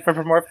was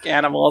anthropomorphic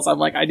animals.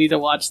 I'm I need to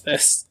watch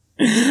this.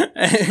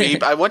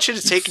 Beeb, I want you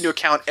to take into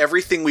account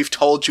everything we've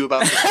told you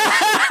about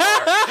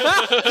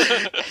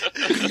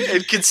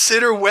and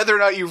consider whether or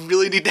not you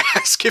really need to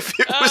ask if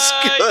it was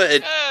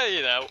good.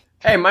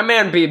 Hey, my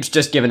man Beeb's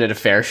just giving it a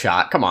fair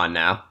shot. Come on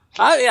now.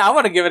 I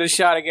want to give it a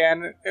shot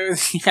again.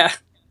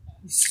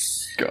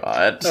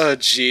 God. Oh,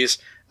 jeez.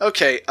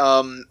 Okay,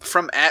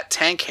 from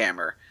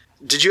 @Tankhammer.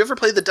 Did you ever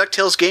play the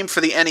Ducktales game for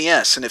the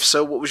NES? And if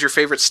so, what was your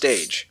favorite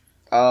stage?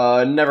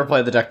 Never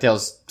played the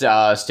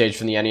DuckTales stage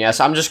from the NES.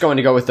 I'm just going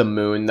to go with the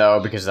Moon, though,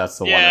 because that's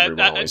the one everyone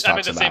always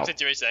talks about. I'm in the same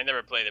situation. I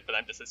never played it, but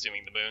I'm just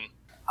assuming the Moon.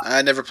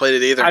 I never played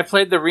it either. I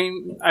played the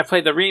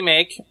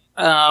remake,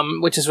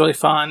 which is really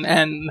fun,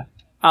 and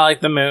I like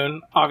the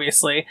Moon,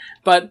 obviously.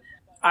 But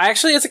I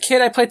actually, as a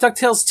kid, I played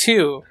DuckTales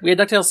 2. We had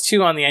DuckTales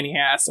 2 on the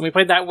NES, and we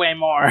played that way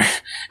more.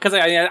 Because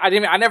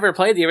I never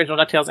played the original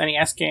DuckTales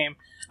NES game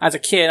as a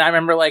kid. I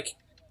remember,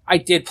 I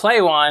did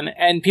play one,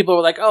 and people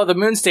were like, oh, the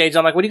Moon stage.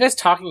 I'm like, what are you guys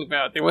talking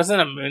about? There wasn't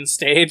a Moon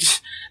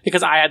stage,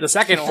 because I had the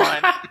second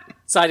one.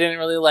 So I didn't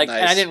really nice.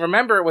 And I didn't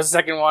remember it was the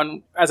second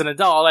one as an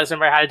adult. I just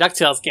remember I had a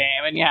DuckTales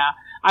game, and yeah,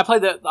 I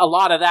played a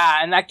lot of that,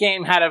 and that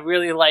game had a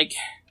really,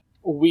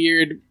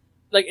 weird,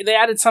 they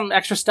added some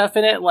extra stuff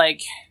in it,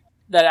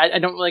 that I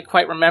don't really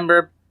quite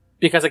remember,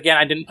 because again,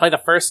 I didn't play the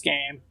first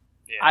game.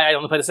 Yeah. I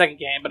only played the second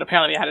game, but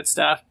apparently they added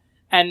stuff.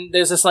 And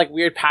there's this,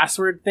 weird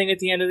password thing at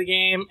the end of the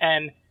game,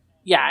 and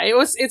yeah,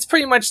 it's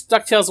pretty much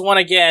DuckTales 1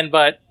 again,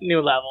 but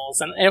new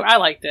levels, and I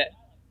liked it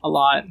a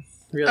lot,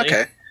 really.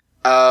 Okay.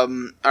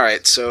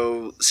 Alright,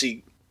 so,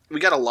 see, we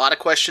got a lot of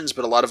questions,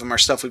 but a lot of them are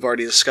stuff we've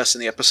already discussed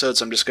in the episode,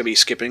 so I'm just going to be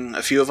skipping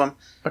a few of them.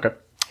 Okay.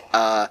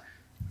 A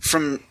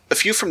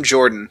few from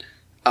Jordan,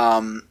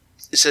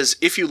 it says,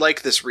 if you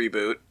like this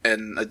reboot,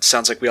 and it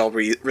sounds like we all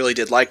really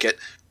did like it,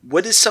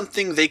 what is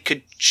something they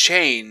could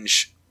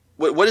change?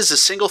 What is the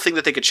single thing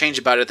that they could change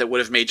about it that would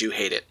have made you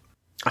hate it?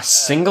 A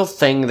single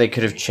thing they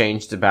could have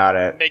changed about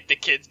it. Make the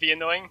kids be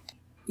annoying?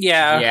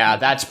 Yeah. Yeah,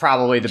 that's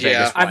probably the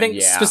biggest one. I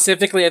think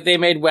specifically if they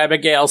made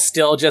Webigail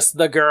still just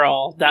the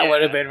girl, that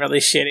would have been really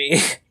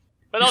shitty.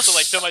 But also,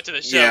 so much of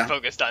the show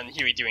focused on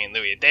Huey, Dewey, and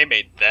Louie. If they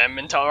made them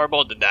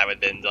intolerable, then that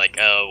would have been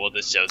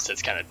this show's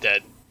just kind of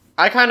dead.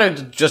 I kind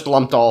of just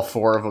lumped all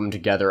 4 of them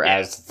together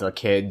as the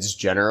kids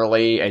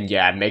generally,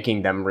 and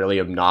making them really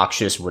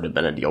obnoxious would have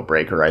been a deal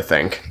breaker, I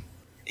think.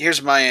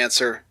 Here's my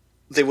answer.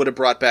 They would have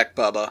brought back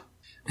Bubba.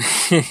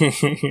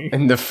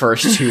 In the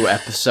first 2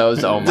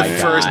 episodes, oh my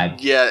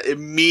god.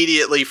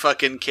 Immediately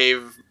fucking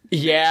cave.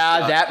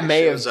 Yeah, that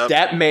may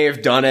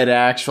have done it,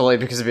 actually,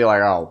 because it'd be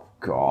oh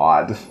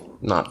god,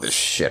 not this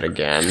shit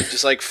again.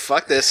 Just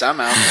fuck this, I'm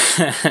out.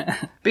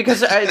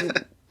 Because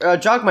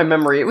jog my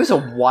memory, it was a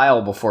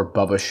while before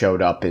Bubba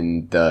showed up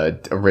in the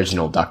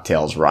original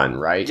DuckTales run,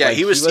 right? Yeah,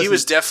 he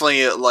was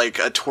definitely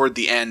a toward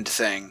the end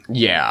thing.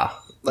 Yeah.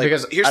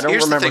 Because here's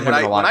the thing, when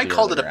I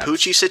called it a apps.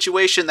 Poochie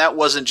situation, that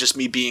wasn't just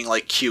me being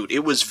cute.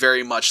 It was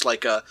very much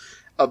a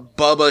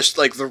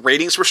Bubba, the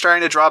ratings were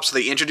starting to drop, so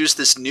they introduced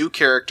this new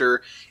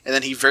character, and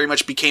then he very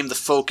much became the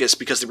focus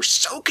because they were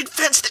so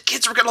convinced that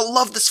kids were gonna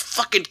love this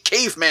fucking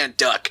caveman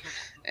duck.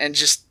 And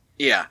just,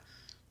 it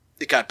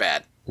got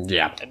bad.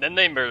 Yeah. And then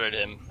they murdered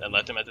him and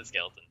left him as a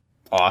skeleton.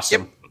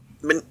 Awesome.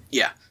 Yep.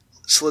 Yeah.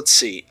 So let's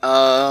see.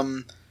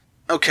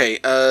 Okay,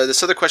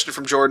 this other question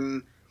from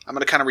Jordan, I'm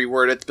going to kind of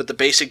reword it, but the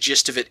basic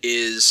gist of it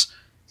is,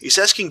 he's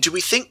asking, do we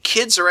think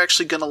kids are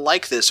actually going to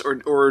like this,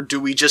 or do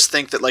we just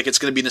think that it's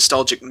going to be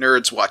nostalgic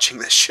nerds watching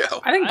this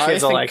show? I think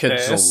kids will like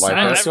this.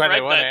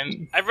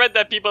 I've read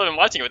that people have been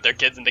watching it with their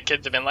kids, and the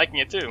kids have been liking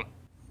it too.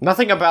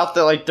 Nothing about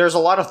there's a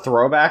lot of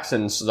throwbacks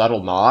and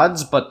subtle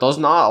nods, but a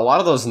lot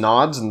of those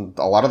nods and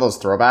a lot of those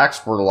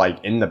throwbacks were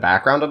in the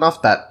background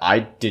enough that I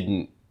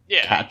didn't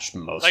catch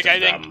most of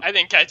them. I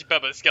didn't catch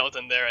Bubba's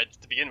skeleton there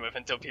to begin with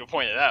until people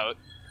pointed it out.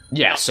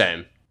 Yeah,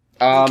 same.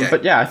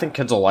 But I think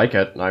kids will like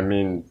it. I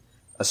mean,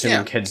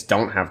 assuming kids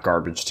don't have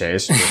garbage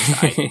taste.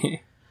 I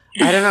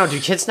don't know. Do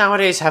kids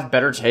nowadays have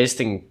better taste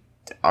than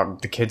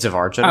the kids of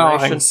our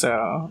generation? I think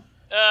so.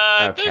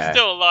 There's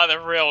still a lot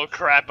of real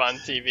crap on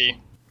TV.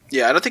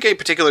 Yeah, I don't think any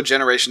particular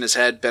generation has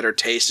had better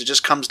taste. It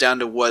just comes down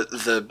to what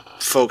the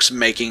folks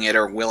making it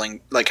are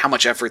willing, how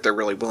much effort they're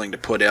really willing to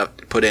put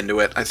into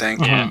it, I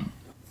think. Yeah.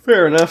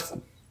 Fair enough.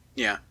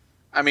 Yeah.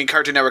 I mean,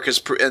 Cartoon Network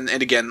is, and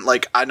again,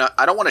 like, I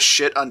don't want to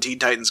shit on Teen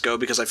Titans Go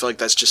because I feel like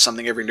that's just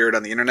something every nerd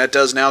on the internet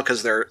does now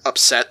because they're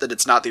upset that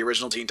it's not the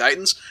original Teen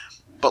Titans.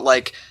 But,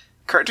 like,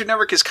 Cartoon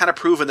Network has kind of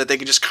proven that they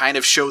can just kind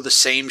of show the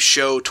same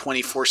show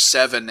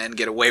 24/7 and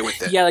get away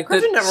with it. Yeah, like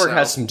Cartoon Network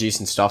has some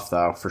decent stuff,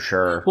 though, for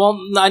sure. Well,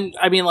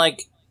 I mean,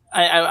 like,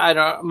 I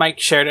don't. Mike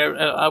shared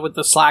it with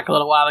the Slack a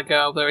little while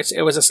ago. But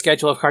it was a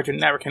schedule of Cartoon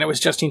Network, and it was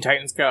just Teen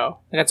Titans Go.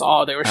 And that's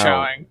all they were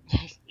showing.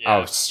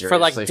 Oh, seriously? For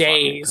like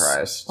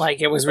days.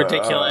 Like, it was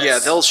ridiculous. Yeah,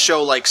 they'll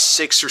show like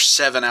 6 or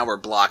 7 hour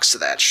blocks to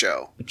that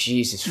show.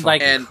 Jesus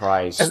fucking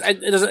Christ.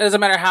 It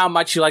doesn't matter how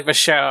much you like the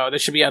show, there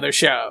should be other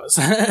shows.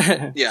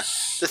 Yeah.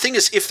 The thing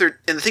is, if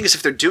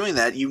they're doing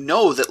that, you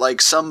know that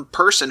like some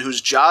person whose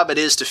job it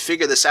is to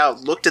figure this out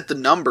looked at the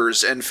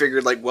numbers and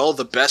figured like, well,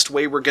 the best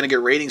way we're going to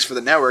get ratings for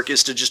the network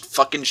is to just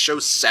fucking show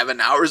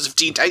 7 hours of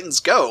Teen Titans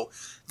Go.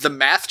 The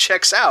math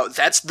checks out.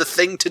 That's the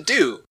thing to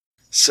do.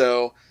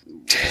 So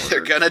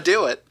they're gonna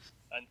do it.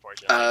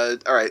 Unfortunately.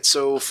 Alright,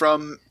 so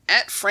from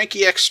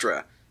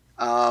 @FrankieExtra.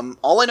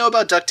 All I know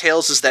about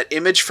Ducktales is that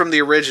image from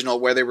the original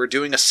where they were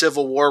doing a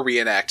Civil War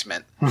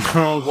reenactment.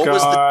 Oh, what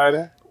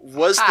God.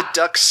 Was the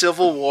Duck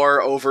Civil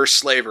War over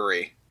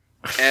slavery?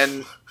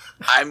 And,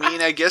 I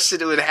mean, I guess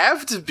it would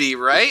have to be,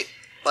 right?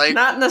 Like,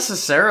 not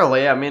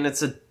necessarily. I mean,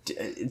 so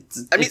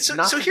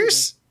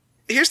here's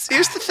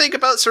the thing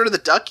about sort of the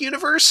Duck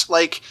universe.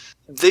 Like,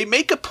 they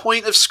make a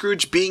point of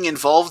Scrooge being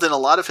involved in a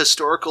lot of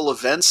historical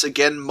events,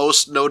 again,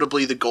 most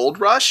notably the Gold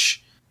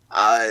Rush.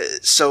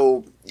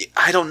 So,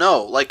 I don't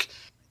know. Like,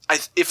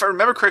 if I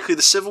remember correctly,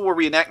 the Civil War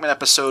reenactment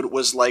episode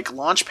was like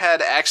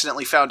Launchpad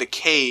accidentally found a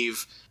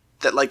cave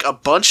that like a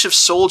bunch of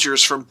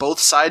soldiers from both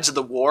sides of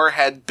the war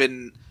had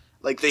been,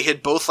 like, they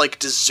had both like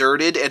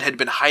deserted and had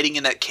been hiding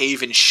in that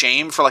cave in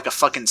shame for like a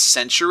fucking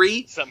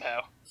century.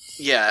 Somehow.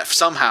 Yeah,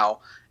 somehow.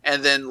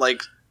 And then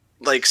like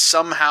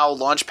somehow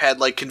Launchpad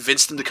like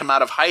convinced them to come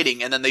out of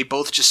hiding, and then they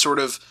both just sort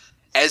of,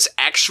 as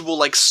actual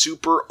like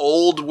super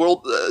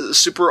old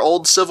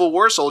Civil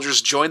War soldiers,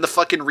 joined the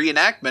fucking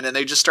reenactment, and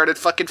they just started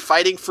fucking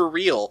fighting for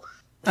real.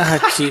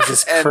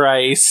 Jesus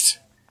Christ.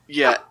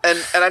 Yeah,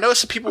 and I know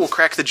some people will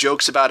crack the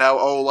jokes about how,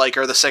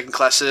 are the second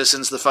class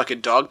citizens the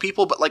fucking dog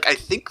people, but like I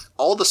think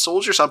all the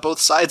soldiers on both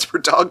sides were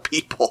dog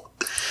people.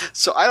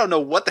 So I don't know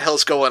what the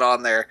hell's going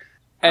on there.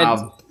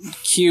 And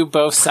cue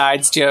both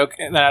sides joke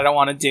that I don't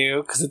want to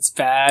do because it's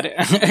bad.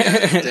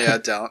 yeah,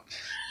 don't.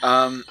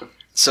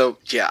 So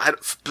yeah,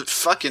 but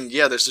fucking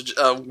yeah. There's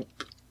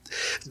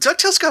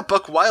DuckTales got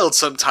buck wild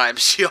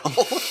sometimes, yo.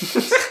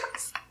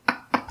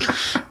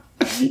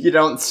 You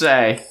don't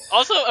say.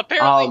 Also,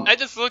 apparently, I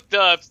just looked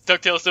up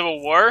DuckTales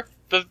Civil War.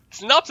 The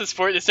synopsis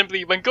for it is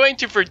simply when going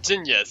to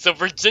Virginia. So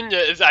Virginia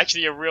is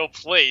actually a real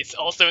place,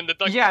 also in the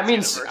DuckTales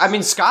universe. I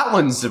mean,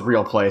 Scotland's a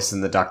real place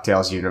in the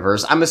DuckTales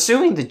universe. I'm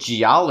assuming the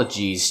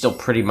geology is still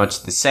pretty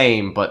much the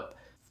same, but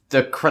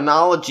the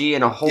chronology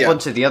and a whole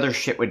bunch of the other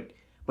shit would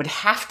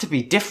have to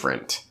be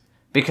different.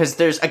 Because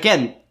there's,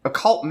 again,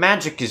 occult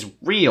magic is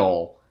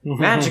real.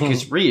 Magic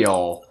is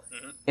real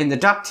in the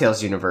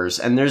DuckTales universe,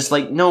 and there's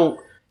like no...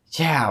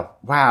 Yeah,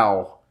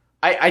 wow.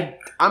 I'm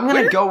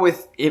gonna go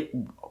with it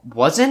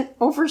wasn't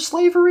over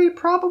slavery,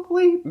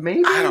 probably,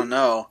 maybe? I don't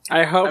know.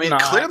 I hope not.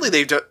 Clearly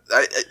they've done...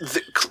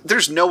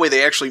 there's no way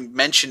they actually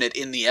mention it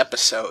in the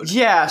episode.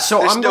 Yeah, so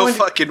there's no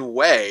fucking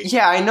way.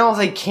 Yeah, I know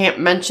they can't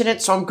mention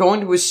it, so I'm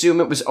going to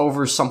assume it was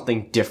over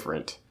something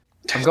different.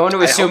 I'm going to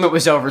assume it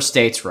was over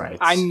states' rights.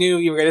 I knew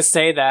you were going to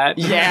say that.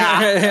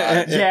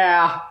 Yeah.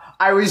 Yeah.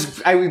 I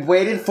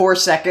waited 4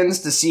 seconds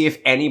to see if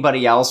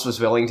anybody else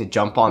was willing to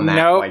jump on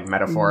that like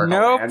metaphorical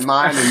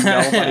landmine, and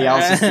nobody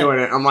else is doing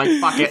it. I'm like,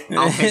 fuck it,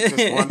 I'll take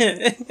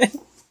this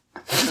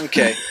one.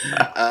 Okay,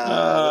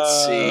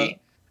 let's see.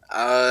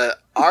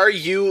 Are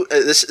you?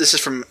 This is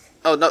from?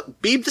 Oh no,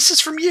 Beeb. This is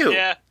from you.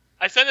 Yeah,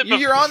 I sent it.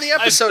 You're on the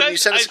episode. And you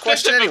sent us a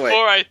question anyway.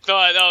 Before I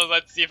thought,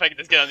 let's see if I can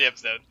just get on the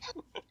episode.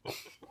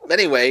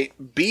 Anyway,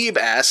 Beeb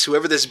asks,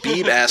 whoever this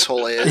Beeb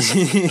asshole is,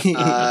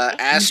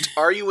 asked,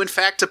 "Are you in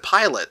fact a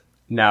pilot?"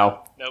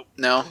 No. Nope.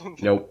 No.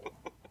 Nope.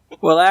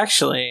 Well,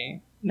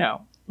 actually,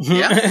 no.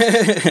 Yeah?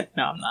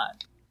 No, I'm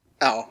not.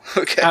 Oh,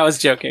 okay. I was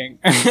joking.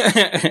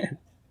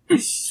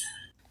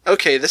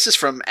 Okay, this is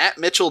from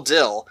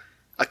 @MitchellDill.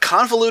 A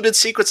convoluted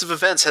sequence of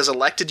events has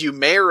elected you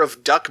mayor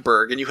of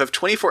Duckburg, and you have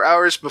 24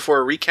 hours before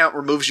a recount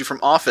removes you from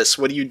office.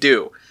 What do you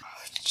do?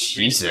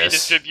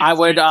 Jesus. I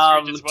would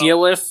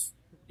deal with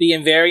the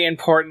very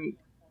important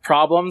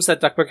problems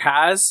that Duckburg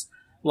has,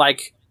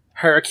 like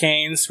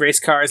hurricanes, race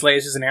cars,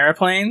 lasers, and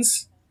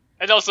airplanes.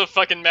 And also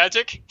fucking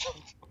magic.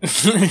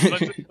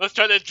 let's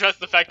try to address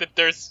the fact that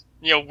there's,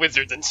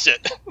 wizards and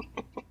shit.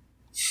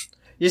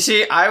 You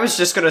see, I was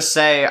just gonna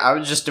say, I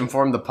would just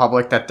inform the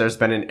public that there's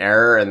been an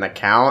error in the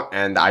count,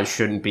 and I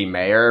shouldn't be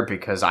mayor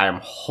because I am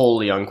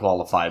wholly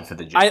unqualified for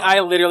the job.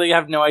 I literally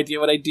have no idea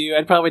what I do.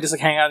 I'd probably just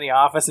hang out in the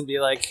office and be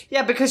like...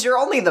 Yeah, because you're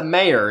only the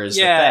mayor is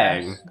the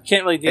thing.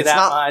 Can't really do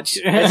much.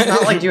 It's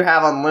not like you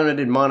have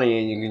unlimited money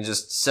and you can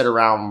just sit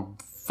around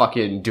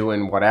fucking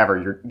doing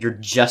whatever. You're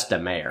just a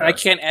mayor. I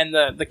can't end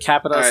the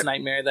capitalist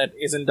nightmare that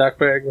is in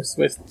Duckburg with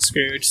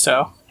Scrooge,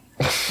 so...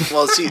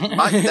 Well, see,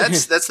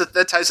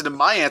 that ties into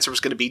my answer was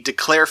going to be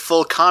declare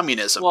full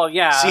communism. Well,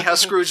 yeah. See how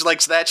Scrooge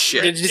likes that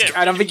shit.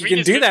 I don't think you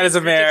can do that as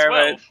a mayor,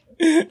 but...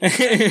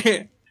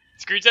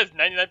 Scrooge has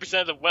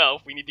 99% of the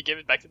wealth. We need to give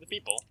it back to the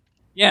people.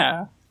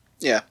 Yeah.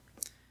 Yeah.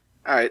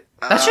 All right.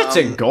 That shit's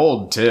in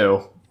gold,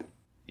 too.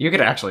 You could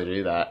actually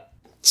do that.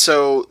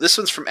 So, this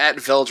one's from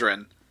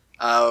 @Veldrin.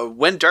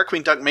 When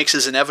Darkwing Duck makes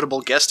his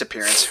inevitable guest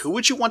appearance, who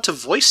would you want to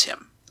voice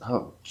him?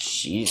 Oh,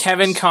 jeez.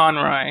 Kevin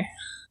Conroy.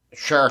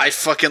 Sure. I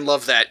fucking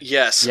love that.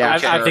 Yes. Yeah,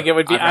 okay. I think it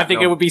would be. I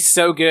think it would be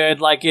so good.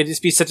 Like it'd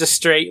just be such a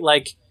straight,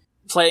 like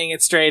playing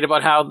it straight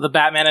about how the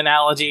Batman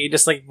analogy,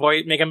 just like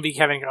make him be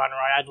Kevin Conroy.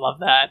 I'd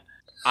love that.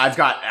 I've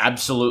got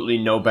absolutely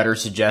no better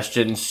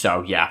suggestions,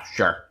 so yeah,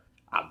 sure.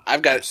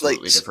 I've got so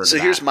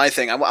here's my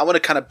thing. I want to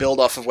kind of build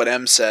off of what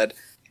M said.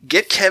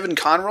 Get Kevin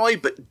Conroy,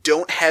 but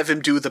don't have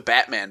him do the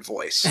Batman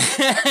voice.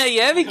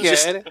 Yeah, be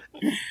good.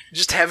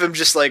 Just have him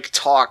just like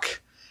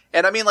talk.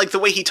 And I mean, like, the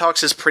way he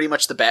talks is pretty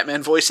much the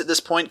Batman voice at this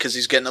point, because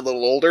he's getting a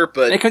little older,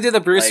 but... They could do the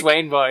Bruce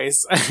Wayne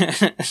voice.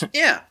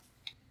 Yeah.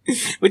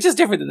 Which is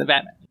different than the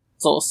Batman.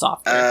 It's a little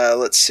softer.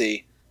 Let's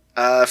see.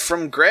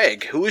 From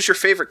Greg, who was your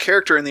favorite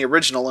character in the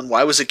original, and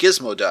why was it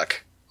Gizmo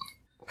Duck?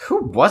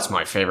 Who was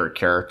my favorite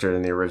character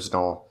in the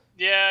original?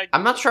 Yeah.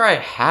 I'm not sure I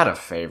had a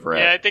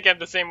favorite. Yeah, I think I'm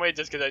the same way,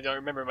 just because I don't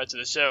remember much of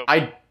the show.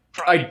 I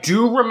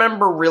do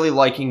remember really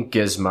liking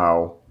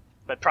Gizmo.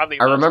 But probably...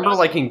 I remember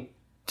liking...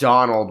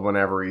 Donald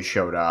whenever he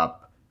showed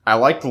up. I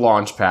liked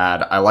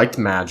Launchpad. I liked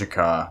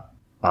Magica.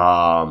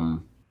 I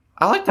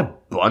liked a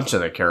bunch of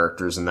the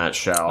characters in that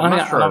show. I'm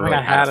not sure I really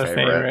had a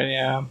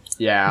favorite.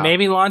 Yeah.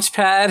 Maybe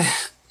Launchpad.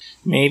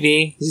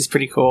 Maybe. He's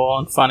pretty cool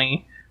and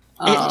funny.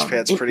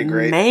 Launchpad's pretty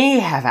great. It may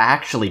have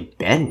actually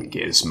been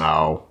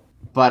Gizmo,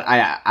 but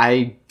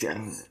I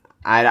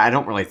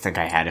don't really think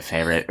I had a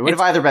favorite. It would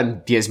have either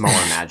been Gizmo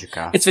or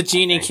Magica. It's the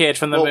genie kid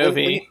from the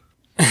movie.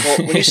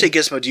 When you say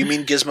Gizmo, do you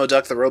mean Gizmo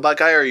Duck the robot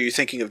guy, or are you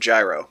thinking of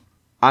Gyro?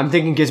 I'm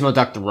thinking Gizmo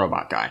Duck the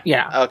robot guy.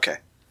 Yeah. Okay.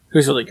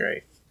 Who's really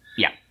great.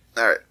 Yeah.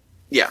 All right.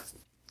 Yeah.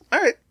 All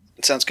right.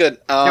 Sounds good.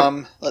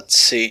 Let's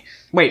see.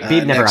 Wait,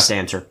 Beeb never got to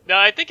answer. No,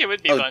 I think it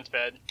would be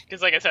Launchpad.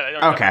 Because like I said, I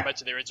don't remember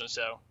much of the original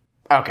show.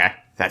 Okay,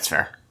 that's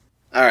fair.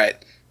 All right.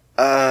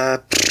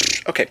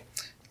 Okay.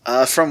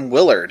 From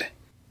Willard.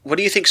 What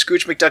do you think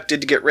Scrooge McDuck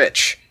did to get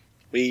rich?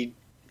 I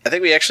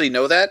think we actually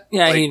know that.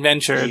 Yeah, he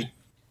ventured.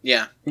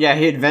 Yeah,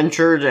 he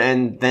adventured,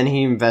 and then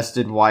he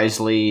invested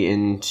wisely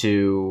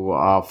into,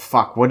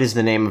 what is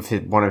the name of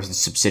one of his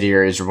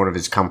subsidiaries or one of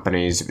his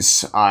companies? It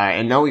was,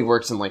 I know he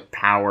works in, like,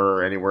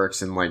 power, and he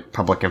works in, like,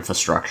 public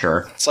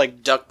infrastructure. It's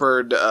like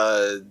Duckbird,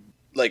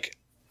 like,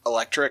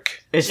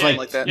 electric. It's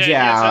like that.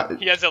 Yeah.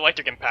 He has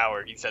electric and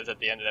power, he says at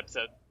the end of the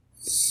episode.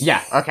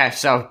 Yeah, okay,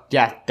 so,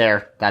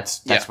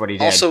 that's what he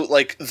did. Also,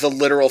 like, the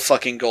literal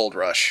fucking gold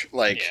rush.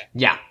 Like,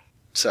 yeah.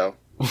 So...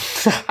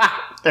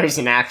 There's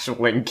an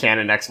actual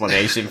in-canon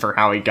explanation for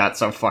how he got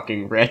so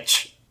fucking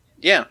rich.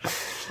 Yeah.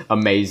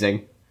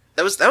 Amazing.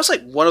 That was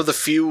like one of the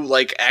few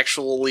like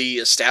actually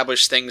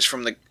established things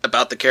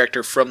about the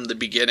character from the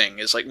beginning.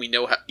 Is like we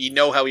know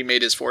how he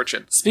made his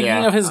fortune.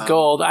 Speaking of his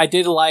gold, I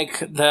did like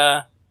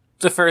the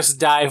first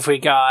dive we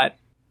got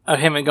of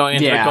him going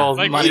into the gold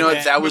money. You know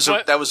that was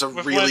a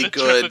really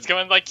good.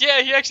 Going like,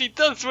 yeah, he actually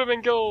does swim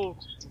in gold.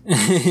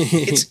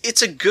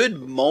 It's a good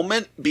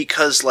moment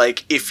because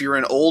like if you're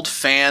an old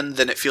fan,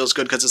 then it feels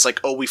good because it's like,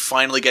 oh, we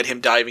finally get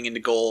him diving into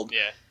gold.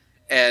 Yeah.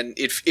 And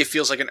it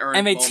feels like an earned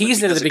and they moment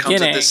teased it at the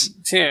beginning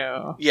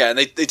too. Yeah, and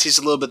they teased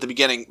a little bit at the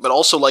beginning, but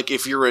also like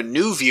if you're a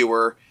new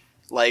viewer,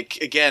 like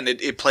again,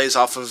 it plays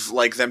off of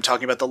like them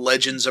talking about the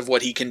legends of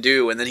what he can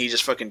do, and then he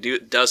just fucking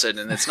does it,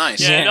 and it's nice.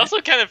 Yeah, it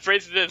also kind of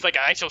phrases it as like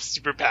an actual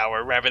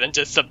superpower rather than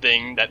just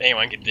something that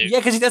anyone can do. Yeah,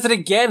 because he does it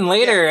again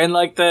later in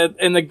like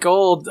in the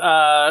gold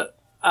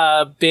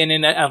bin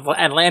in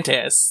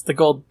Atlantis, the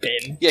gold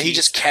bin. Yeah, he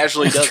just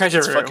casually does it.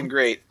 It's room. Fucking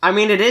great. I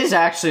mean, it is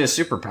actually a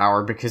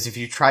superpower because if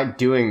you tried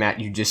doing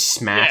that, you just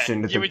smash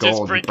into the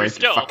gold and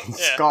break your fucking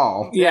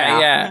skull.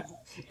 Yeah.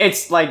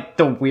 It's like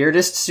the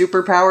weirdest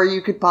superpower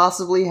you could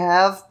possibly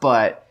have,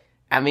 but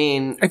I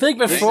mean, I feel like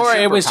before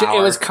it was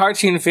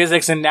cartoon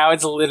physics, and now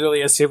it's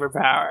literally a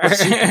superpower.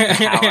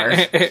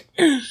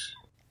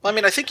 Well, I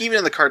mean, I think even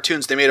in the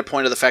cartoons, they made a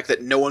point of the fact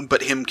that no one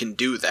but him can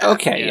do that.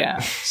 Okay, yeah.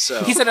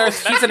 So he's an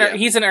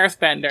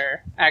earthbender,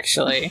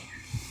 actually.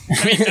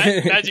 I mean,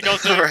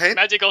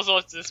 magic also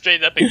just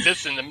straight up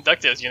exists in the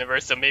Ducktales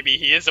universe, so maybe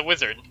he is a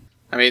wizard.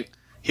 I mean,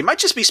 he might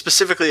just be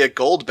specifically a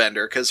gold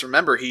bender, because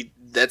remember,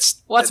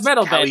 that's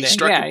metal how bending. he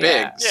struck it big.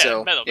 Yeah,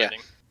 so, metal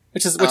bending.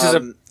 Which is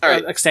an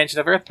extension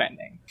of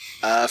earthbending.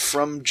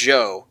 From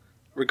Joe.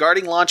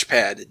 Regarding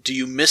Launchpad, do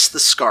you miss the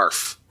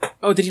scarf?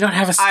 Oh, did you not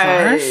have a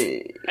scarf?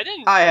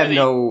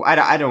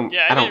 I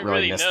don't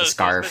really miss the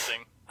scarf.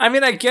 I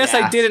mean, I guess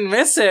I didn't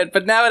miss it,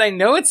 but now that I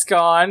know it's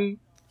gone,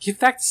 give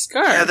back the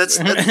scarf. Yeah, that's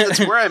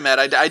where I'm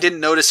at. I didn't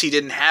notice he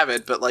didn't have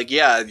it, but like,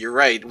 yeah, you're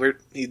right.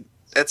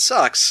 That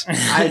sucks.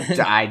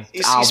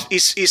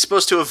 He's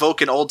supposed to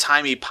evoke an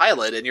old-timey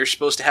pilot, and you're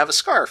supposed to have a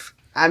scarf.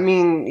 I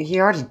mean, he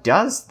already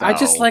does, though. I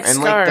just like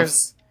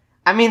scarves.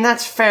 I mean,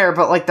 that's fair,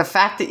 but, like, the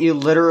fact that you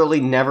literally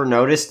never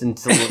noticed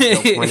until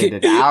Will pointed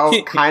it out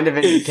kind of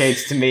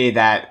indicates to me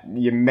that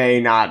you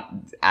may not...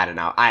 I don't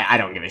know. I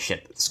don't give a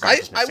shit that the scarf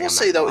is missing. I will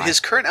say, though, his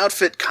current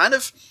outfit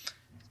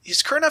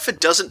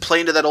doesn't play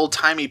into that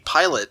old-timey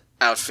pilot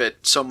outfit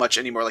so much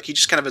anymore. Like, he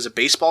just kind of has a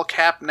baseball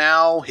cap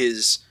now. He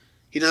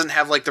doesn't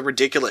have, like, the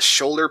ridiculous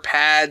shoulder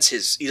pads.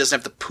 He doesn't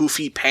have the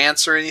poofy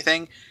pants or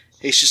anything.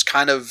 He's just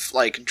kind of,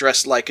 like,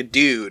 dressed like a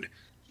dude,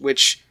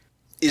 which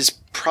is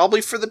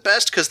probably for the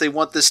best because they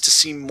want this to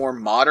seem more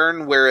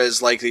modern,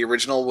 whereas, like, the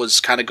original was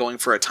kind of going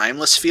for a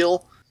timeless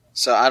feel.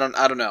 So I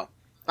don't know.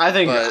 I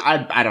think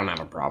I don't have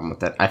a problem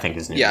with it. I think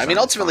his new I mean,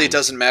 ultimately it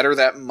doesn't matter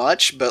that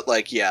much, but,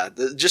 like, yeah,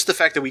 just the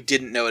fact that we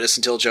didn't notice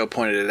until Joe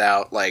pointed it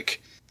out,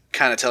 like,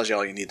 kind of tells you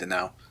all you need to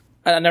know.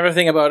 Another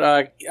thing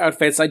about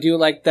outfits, I do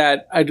like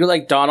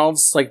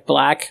Donald's, like,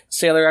 black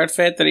sailor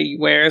outfit that he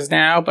wears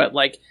now, but,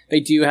 like, they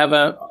do have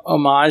a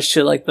homage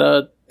to, like,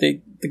 the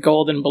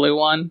gold and blue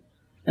one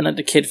and, like,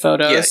 the kid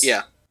photos.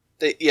 Yeah.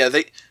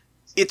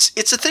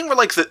 It's a thing where,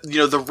 like,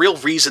 the real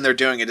reason they're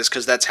doing it is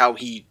because that's how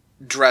he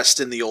dressed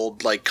in the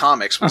old, like,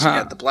 comics, was he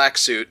had the black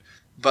suit,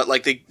 but,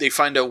 like, they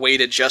find a way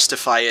to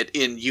justify it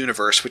in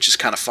universe, which is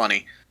kind of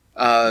funny.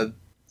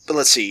 But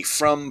let's see,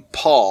 from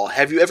Paul,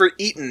 have you ever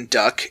eaten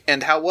duck,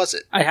 and how was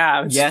it? I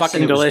have. It's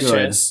fucking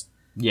delicious.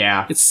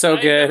 Yeah. It's so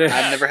good.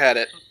 I've never had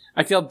it.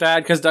 I feel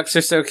bad because ducks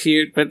are so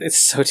cute, but it's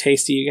so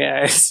tasty, you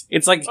guys.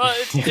 It's like... Well,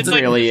 it's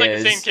really like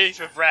the same case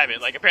with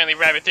rabbit. Like, apparently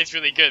rabbit tastes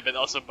really good, but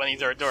also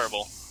bunnies are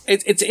adorable.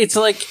 It's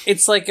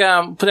like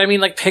but I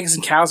mean, like, pigs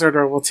and cows are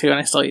adorable too, and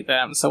I still eat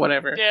them, so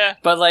whatever. Yeah.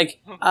 But, like,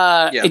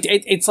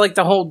 it's like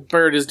the whole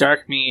bird is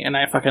dark meat, and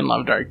I fucking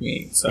love dark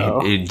meat,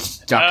 so...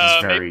 Duck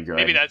is very good.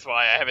 Maybe that's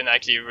why I haven't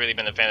actually really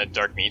been a fan of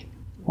dark meat.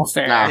 Well,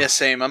 fair. Nah. Yeah,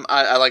 same.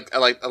 I like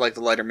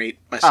the lighter meat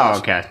myself. Oh,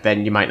 okay.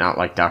 Then you might not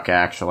like duck,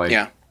 actually.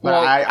 Yeah.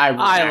 Well, I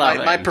love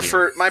it.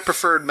 My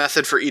preferred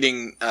method for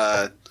eating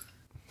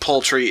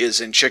poultry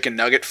is in chicken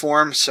nugget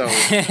form. So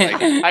like,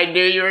 I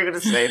knew you were going to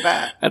say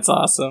that. That's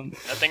awesome.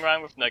 Nothing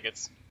wrong with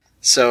nuggets.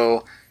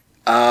 So,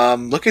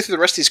 looking through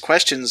the rest of these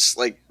questions,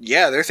 like,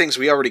 yeah, they're things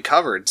we already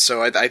covered.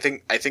 So I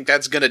think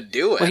that's gonna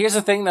do it. Well, here's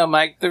the thing, though,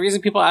 Mike. The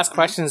reason people ask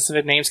questions is so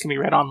their names can be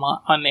read on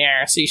the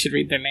air, so you should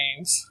read their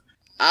names.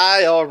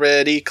 I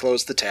already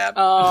closed the tab.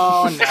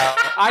 Oh, no.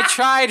 I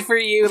tried for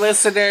you,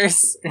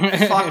 listeners.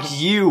 Fuck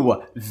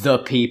you, the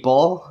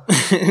people.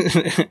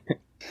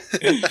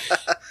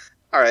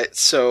 Alright,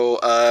 so,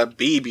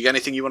 Beeb, you got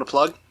anything you want to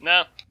plug?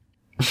 No.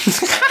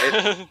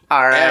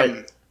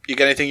 Alright. You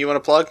got anything you want to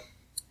plug?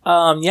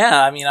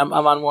 Yeah, I mean, I'm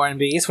on War and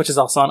Beast, which is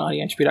also on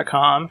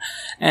audioentropy.com,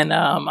 and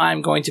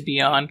I'm going to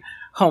be on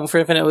Home for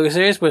Infinite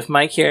Losers with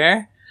Mike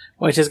here,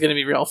 which is going to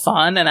be real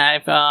fun, and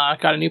I've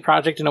got a new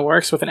project in the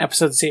works with an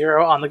episode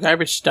 0 on the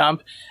garbage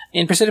dump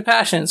in Pursuit of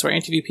Passions, where I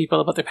interview people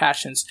about their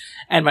passions.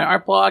 And my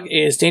art blog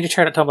is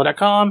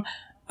dangerchart.tumblr.com.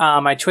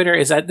 My Twitter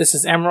is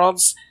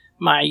 @ThisIsEmeralds.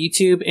 My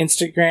YouTube,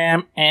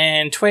 Instagram,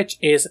 and Twitch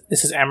is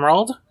This Is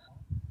Emerald.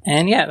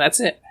 And yeah, that's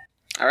it.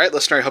 All right,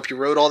 listener, I hope you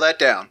wrote all that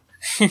down.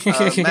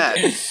 Matt,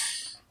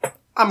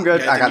 I'm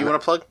good. Anything you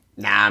want to plug?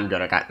 Nah, I'm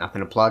good. I got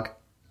nothing to plug.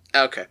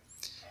 Okay.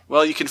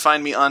 Well, you can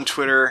find me on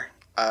Twitter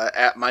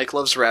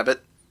 @MikeLovesRabbit.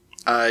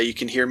 You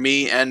can hear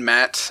me and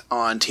Matt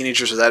on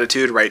Teenagers with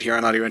Attitude right here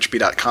on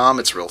audioentropy.com.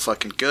 It's real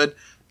fucking good.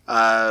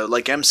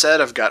 Like Em said,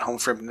 I've got Home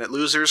for Infinite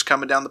Losers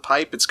coming down the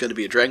pipe. It's going to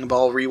be a Dragon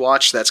Ball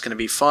rewatch. That's going to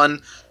be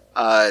fun.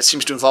 It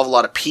seems to involve a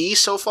lot of pee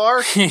so far.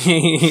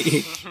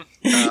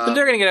 But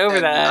they're going to get over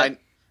that.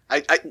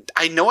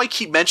 I know I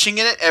keep mentioning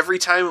it every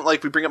time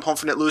like we bring up Home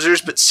for Infinite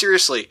Losers, but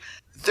seriously,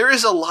 there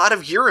is a lot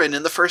of urine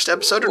in the first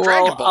episode of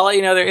Dragon Ball. I'll let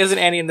you know there isn't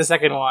any in the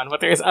second one,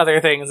 but there's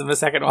other things in the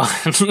second one.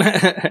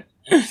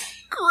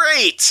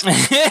 Great!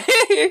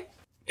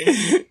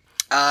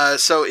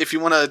 So if you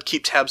want to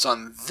keep tabs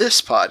on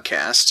this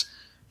podcast,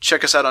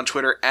 check us out on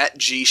Twitter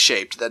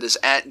 @GShaped. That is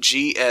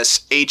 @GSHAPED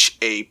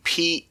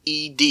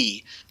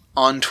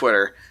on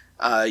Twitter.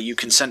 You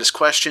can send us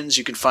questions.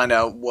 You can find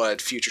out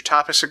what future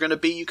topics are going to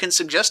be. You can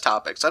suggest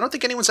topics. I don't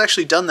think anyone's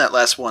actually done that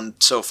last one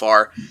so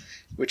far,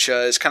 which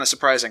is kind of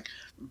surprising.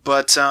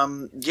 But,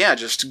 yeah,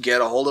 just get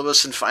a hold of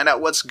us and find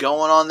out what's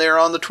going on there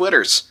on the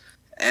Twitters.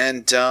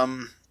 And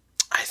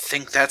I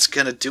think that's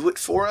going to do it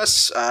for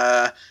us.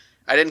 I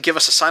didn't give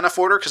us a sign-off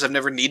order because I've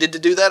never needed to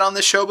do that on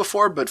this show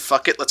before, but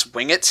fuck it, let's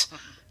wing it.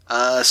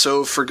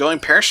 So for Going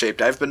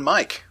Pear-Shaped, I've been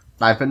Mike.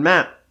 I've been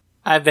Matt.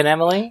 I've been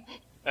Emily.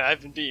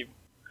 I've been Beeb.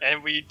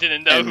 And we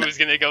didn't know who was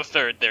going to go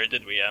third there,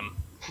 did we,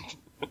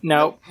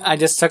 No, I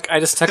just took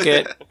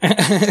it.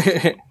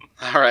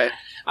 All right.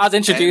 I was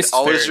introduced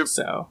third,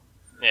 so...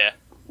 Yeah.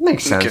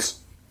 Makes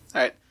sense. Okay.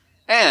 All right.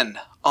 And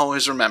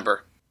always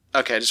remember...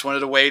 Okay, I just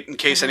wanted to wait in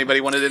case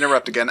anybody wanted to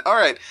interrupt again. All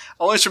right.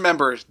 Always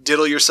remember,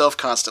 diddle yourself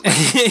constantly.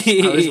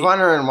 I was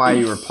wondering why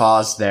you were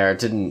paused there. It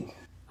didn't...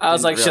 I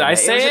was like, should I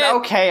say it? It was an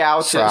okay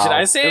outro. Should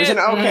I say it? It was an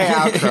okay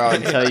outro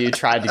until you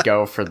tried to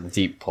go for the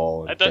deep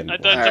pull. I thought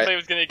somebody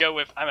was going to go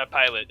with I'm a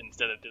pilot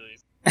instead of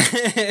Duluth.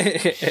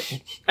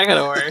 I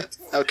gotta worry.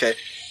 Okay,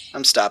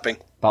 I'm stopping.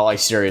 But like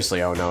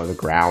seriously, oh no, the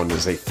ground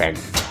is a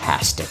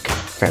fantastic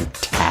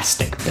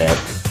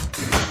bit.